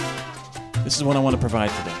 This is what I want to provide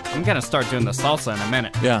today. I'm going to start doing the salsa in a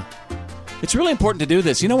minute. Yeah. It's really important to do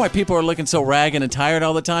this. You know why people are looking so ragged and tired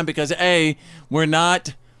all the time? Because, A, we're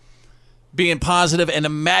not being positive and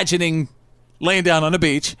imagining laying down on the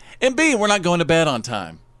beach. And B, we're not going to bed on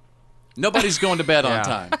time. Nobody's going to bed on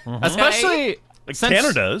time. Especially Like since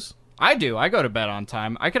Tanner does. I do. I go to bed on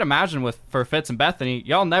time. I could imagine for Fitz and Bethany,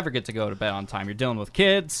 y'all never get to go to bed on time. You're dealing with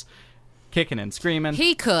kids, kicking and screaming.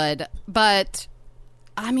 He could, but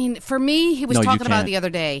I mean, for me, he was No, you talking about can't. the other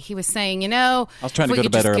day. He was saying, I was trying to if we go to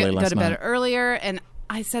could bed just early go last to bed night. earlier, and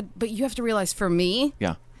I said, but you have to realize, for me,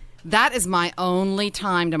 Yeah. that is my only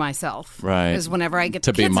time to myself. Right. Is whenever I get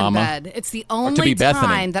To the be kids mama? in bed. It's the only be Bethany.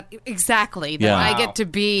 time that that Yeah. I Wow. get to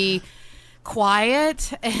be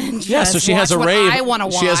quiet and just Yeah, so she has a watch rave. what I want to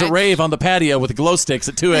watch. She has a rave on the patio with glow sticks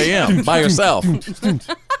at 2 a.m. by herself.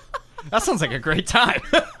 That sounds like a great time.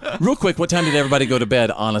 Real quick, what time did everybody go to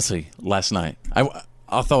bed, honestly, last night?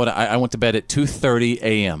 I'll throw it. I went to bed at 2:30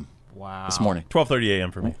 a.m. Wow. This morning. 12:30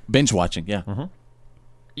 a.m. for me. Binge watching, yeah. Mm-hmm.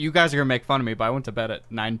 You guys are going to make fun of me, but I went to bed at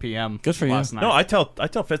 9 p.m. Good for you. last night. No, I tell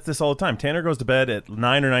Fitz this all the time. Tanner goes to bed at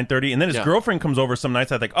 9 or 9:30, and then his girlfriend comes over some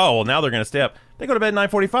nights. I think, oh, well, now they're going to stay up. They go to bed at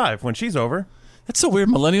 9:45 when she's over. That's so weird.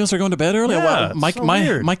 Millennials are going to bed early. Yeah,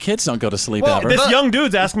 My kids don't go to sleep ever. This young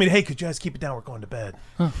dude's asking me, hey, could you guys keep it down? We're going to bed.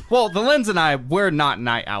 Well, the Lens and I, we're not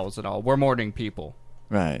night owls at all. We're morning people.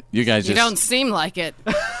 Right. You guys You just... don't seem like it.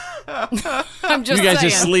 I'm just You guys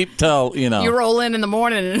saying. just sleep till, you know. You roll in the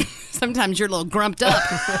morning and sometimes you're a little grumped up.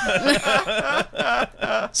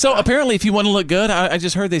 So apparently, if you want to look good, I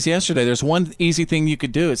just heard this yesterday. There's one easy thing you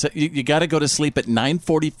could do. It's you got to go to sleep at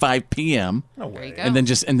 9:45 p.m. No way. And then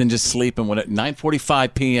just sleep and at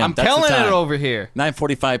 9:45 p.m. I'm that's killing the time. it over here.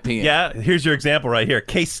 9:45 p.m. Yeah, here's your example right here.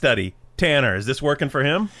 Case study. Tanner, is this working for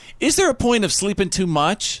him? Is there a point of sleeping too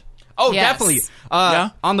much? Oh, Yes. definitely.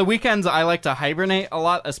 On the weekends, I like to hibernate a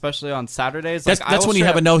lot, especially on Saturdays. That's when you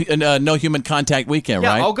have a no human contact weekend, yeah,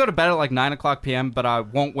 right? I'll go to bed at like 9 o'clock p.m., but I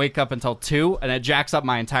won't wake up until 2, and it jacks up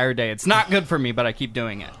my entire day. It's not good for me, but I keep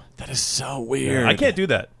doing it. That is so weird. I can't do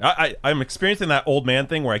that. I'm experiencing that old man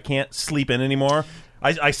thing where I can't sleep in anymore.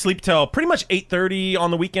 I sleep till pretty much 8:30 on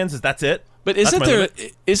the weekends. That's it. But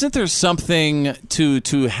isn't there something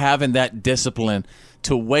to having that discipline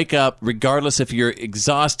to wake up regardless if you're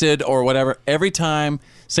exhausted or whatever every time,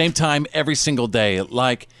 same time every single day?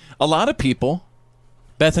 Like a lot of people,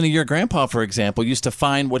 Bethany, your grandpa, for example, used to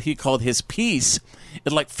find what he called his peace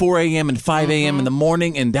at like 4 a.m. and 5 a.m. in the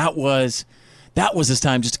morning, and that was his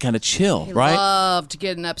time just to kind of chill, He right? loved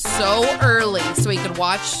getting up so early so he could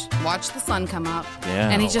watch the sun come up. Yeah.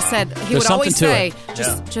 And he just said, he There's would always something to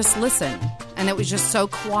say, it. just listen. And it was just so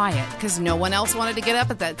quiet because no one else wanted to get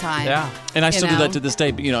up at that time. Yeah. And I You still do know? that to this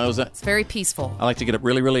day. But, It's very peaceful. I like to get up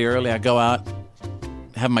really, really early. I go out,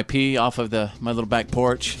 have my pee off of my little back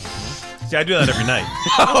porch. See, I do that every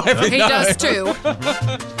night. He does too.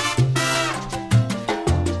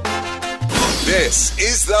 This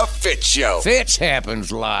is the Fitz Show. Fitz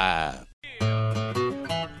happens live.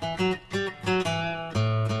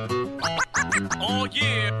 Oh,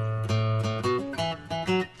 yeah.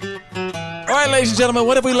 All right, ladies and gentlemen,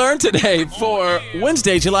 what have we learned today for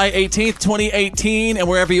Wednesday, July 18th, 2018? And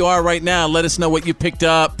wherever you are right now, let us know what you picked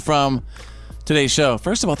up from today's show.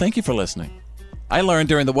 First of all, thank you for listening. I learned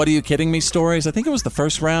during the What Are You Kidding Me stories, I think it was the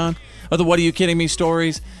first round of the What Are You Kidding Me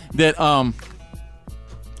stories, that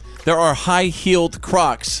there are high-heeled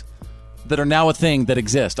Crocs that are now a thing that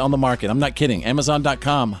exist on the market. I'm not kidding.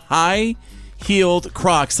 Amazon.com. High-heeled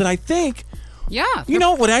Crocs that I think... Yeah.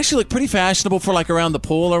 would actually look pretty fashionable for like around the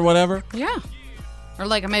pool or whatever. Yeah. Or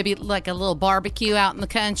maybe a little barbecue out in the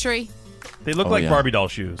country. They look like Barbie doll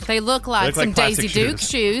shoes. They look like some plastic Daisy Duke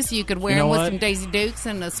shoes. You could wear You know them with what? some Daisy Dukes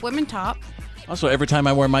and a swimming top. Also, every time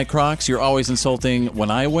I wear my Crocs, you're always insulting when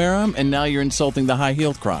I wear them, and now you're insulting the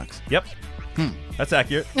high-heeled Crocs. Yep. That's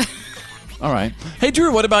accurate. All right. Hey,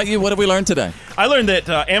 Drew, what about you? What have we learned today? I learned that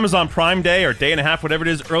Amazon Prime Day, or day and a half, whatever it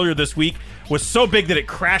is, earlier this week, was so big that it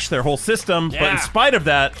crashed their whole system. Yeah. But in spite of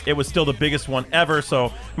that, it was still the biggest one ever. So,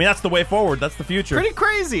 I mean, that's the way forward. That's the future. Pretty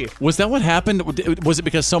crazy. Was that what happened? Was it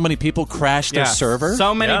because so many people crashed their server?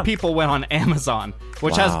 So many people went on Amazon,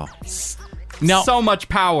 which Wow. has Now- so much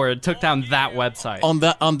power. It took down that website.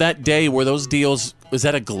 On that day, were those deals, was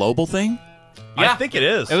that a global thing? Yeah. I think it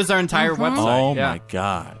is. It was their entire website. Oh, yeah. my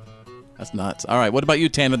God. That's nuts. All right, what about you,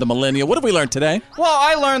 Tanner, the millennial? What have we learned today? Well,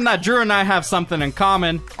 I learned that Drew and I have something in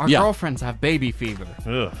common. Our Yeah. girlfriends have baby fever.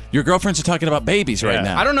 Ugh. Your girlfriends are talking about babies right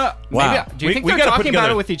now. I don't know. Wow. Maybe, do you think We they're gotta put talking about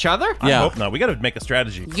together- it with each other? I Yeah. hope not. We got to make a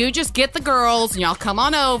strategy. You just get the girls and y'all come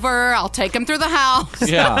on over. I'll take them through the house.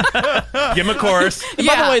 Yeah. Give them a course. And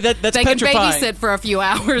by the way, that's they petrifying. can babysit for a few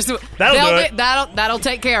hours. That'll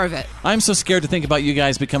take care of it. I'm so scared to think about you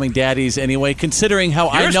guys becoming daddies anyway, considering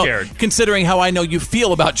how You're scared. Considering how I know you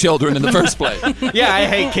feel about children in the first place. Yeah, I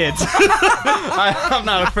hate kids. I'm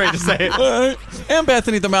not afraid to say it. All right. And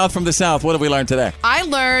Bethany the Mouth from the South, what have we learned today? I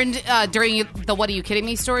learned during the What Are You Kidding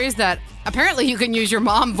Me stories that apparently you can use your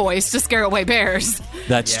mom voice to scare away bears.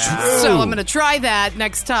 That's true. So I'm going to try that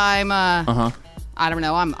next time. Uh-huh. I don't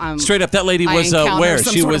know. I'm Straight up, that lady I was encounter where?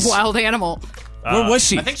 some She sort was... of wild animal. Where was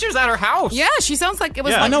she? I think she was at her house. Yeah, she sounds like it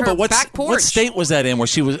was Yeah. like I know, her but back porch. what state was that in where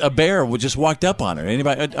she was a bear just walked up on her?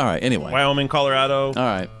 Anybody? All right, anyway. Wyoming, Colorado. All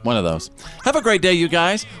right, one of those. Have a great day, you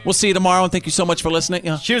guys. We'll see you tomorrow, and thank you so much for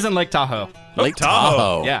listening. She was in Lake Tahoe. Lake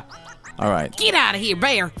Tahoe. Yeah. All right. Get out of here,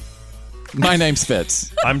 bear. My name's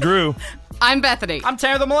Fitz. I'm Drew. I'm Bethany. I'm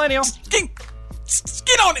Tanner the Millennial. Skid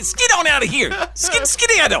on out of here. Skid.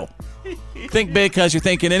 Think big because you're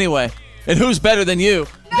thinking anyway. And who's better than you?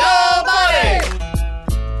 Nobody!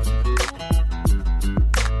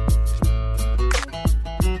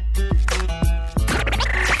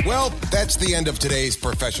 Well, that's the end of today's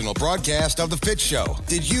professional broadcast of The Fitz Show.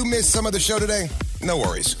 Did you miss some of the show today? No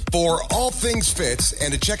worries. For all things Fitz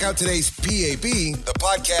and to check out today's PAB, the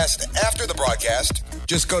podcast after the broadcast,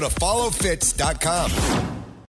 just go to followfitz.com.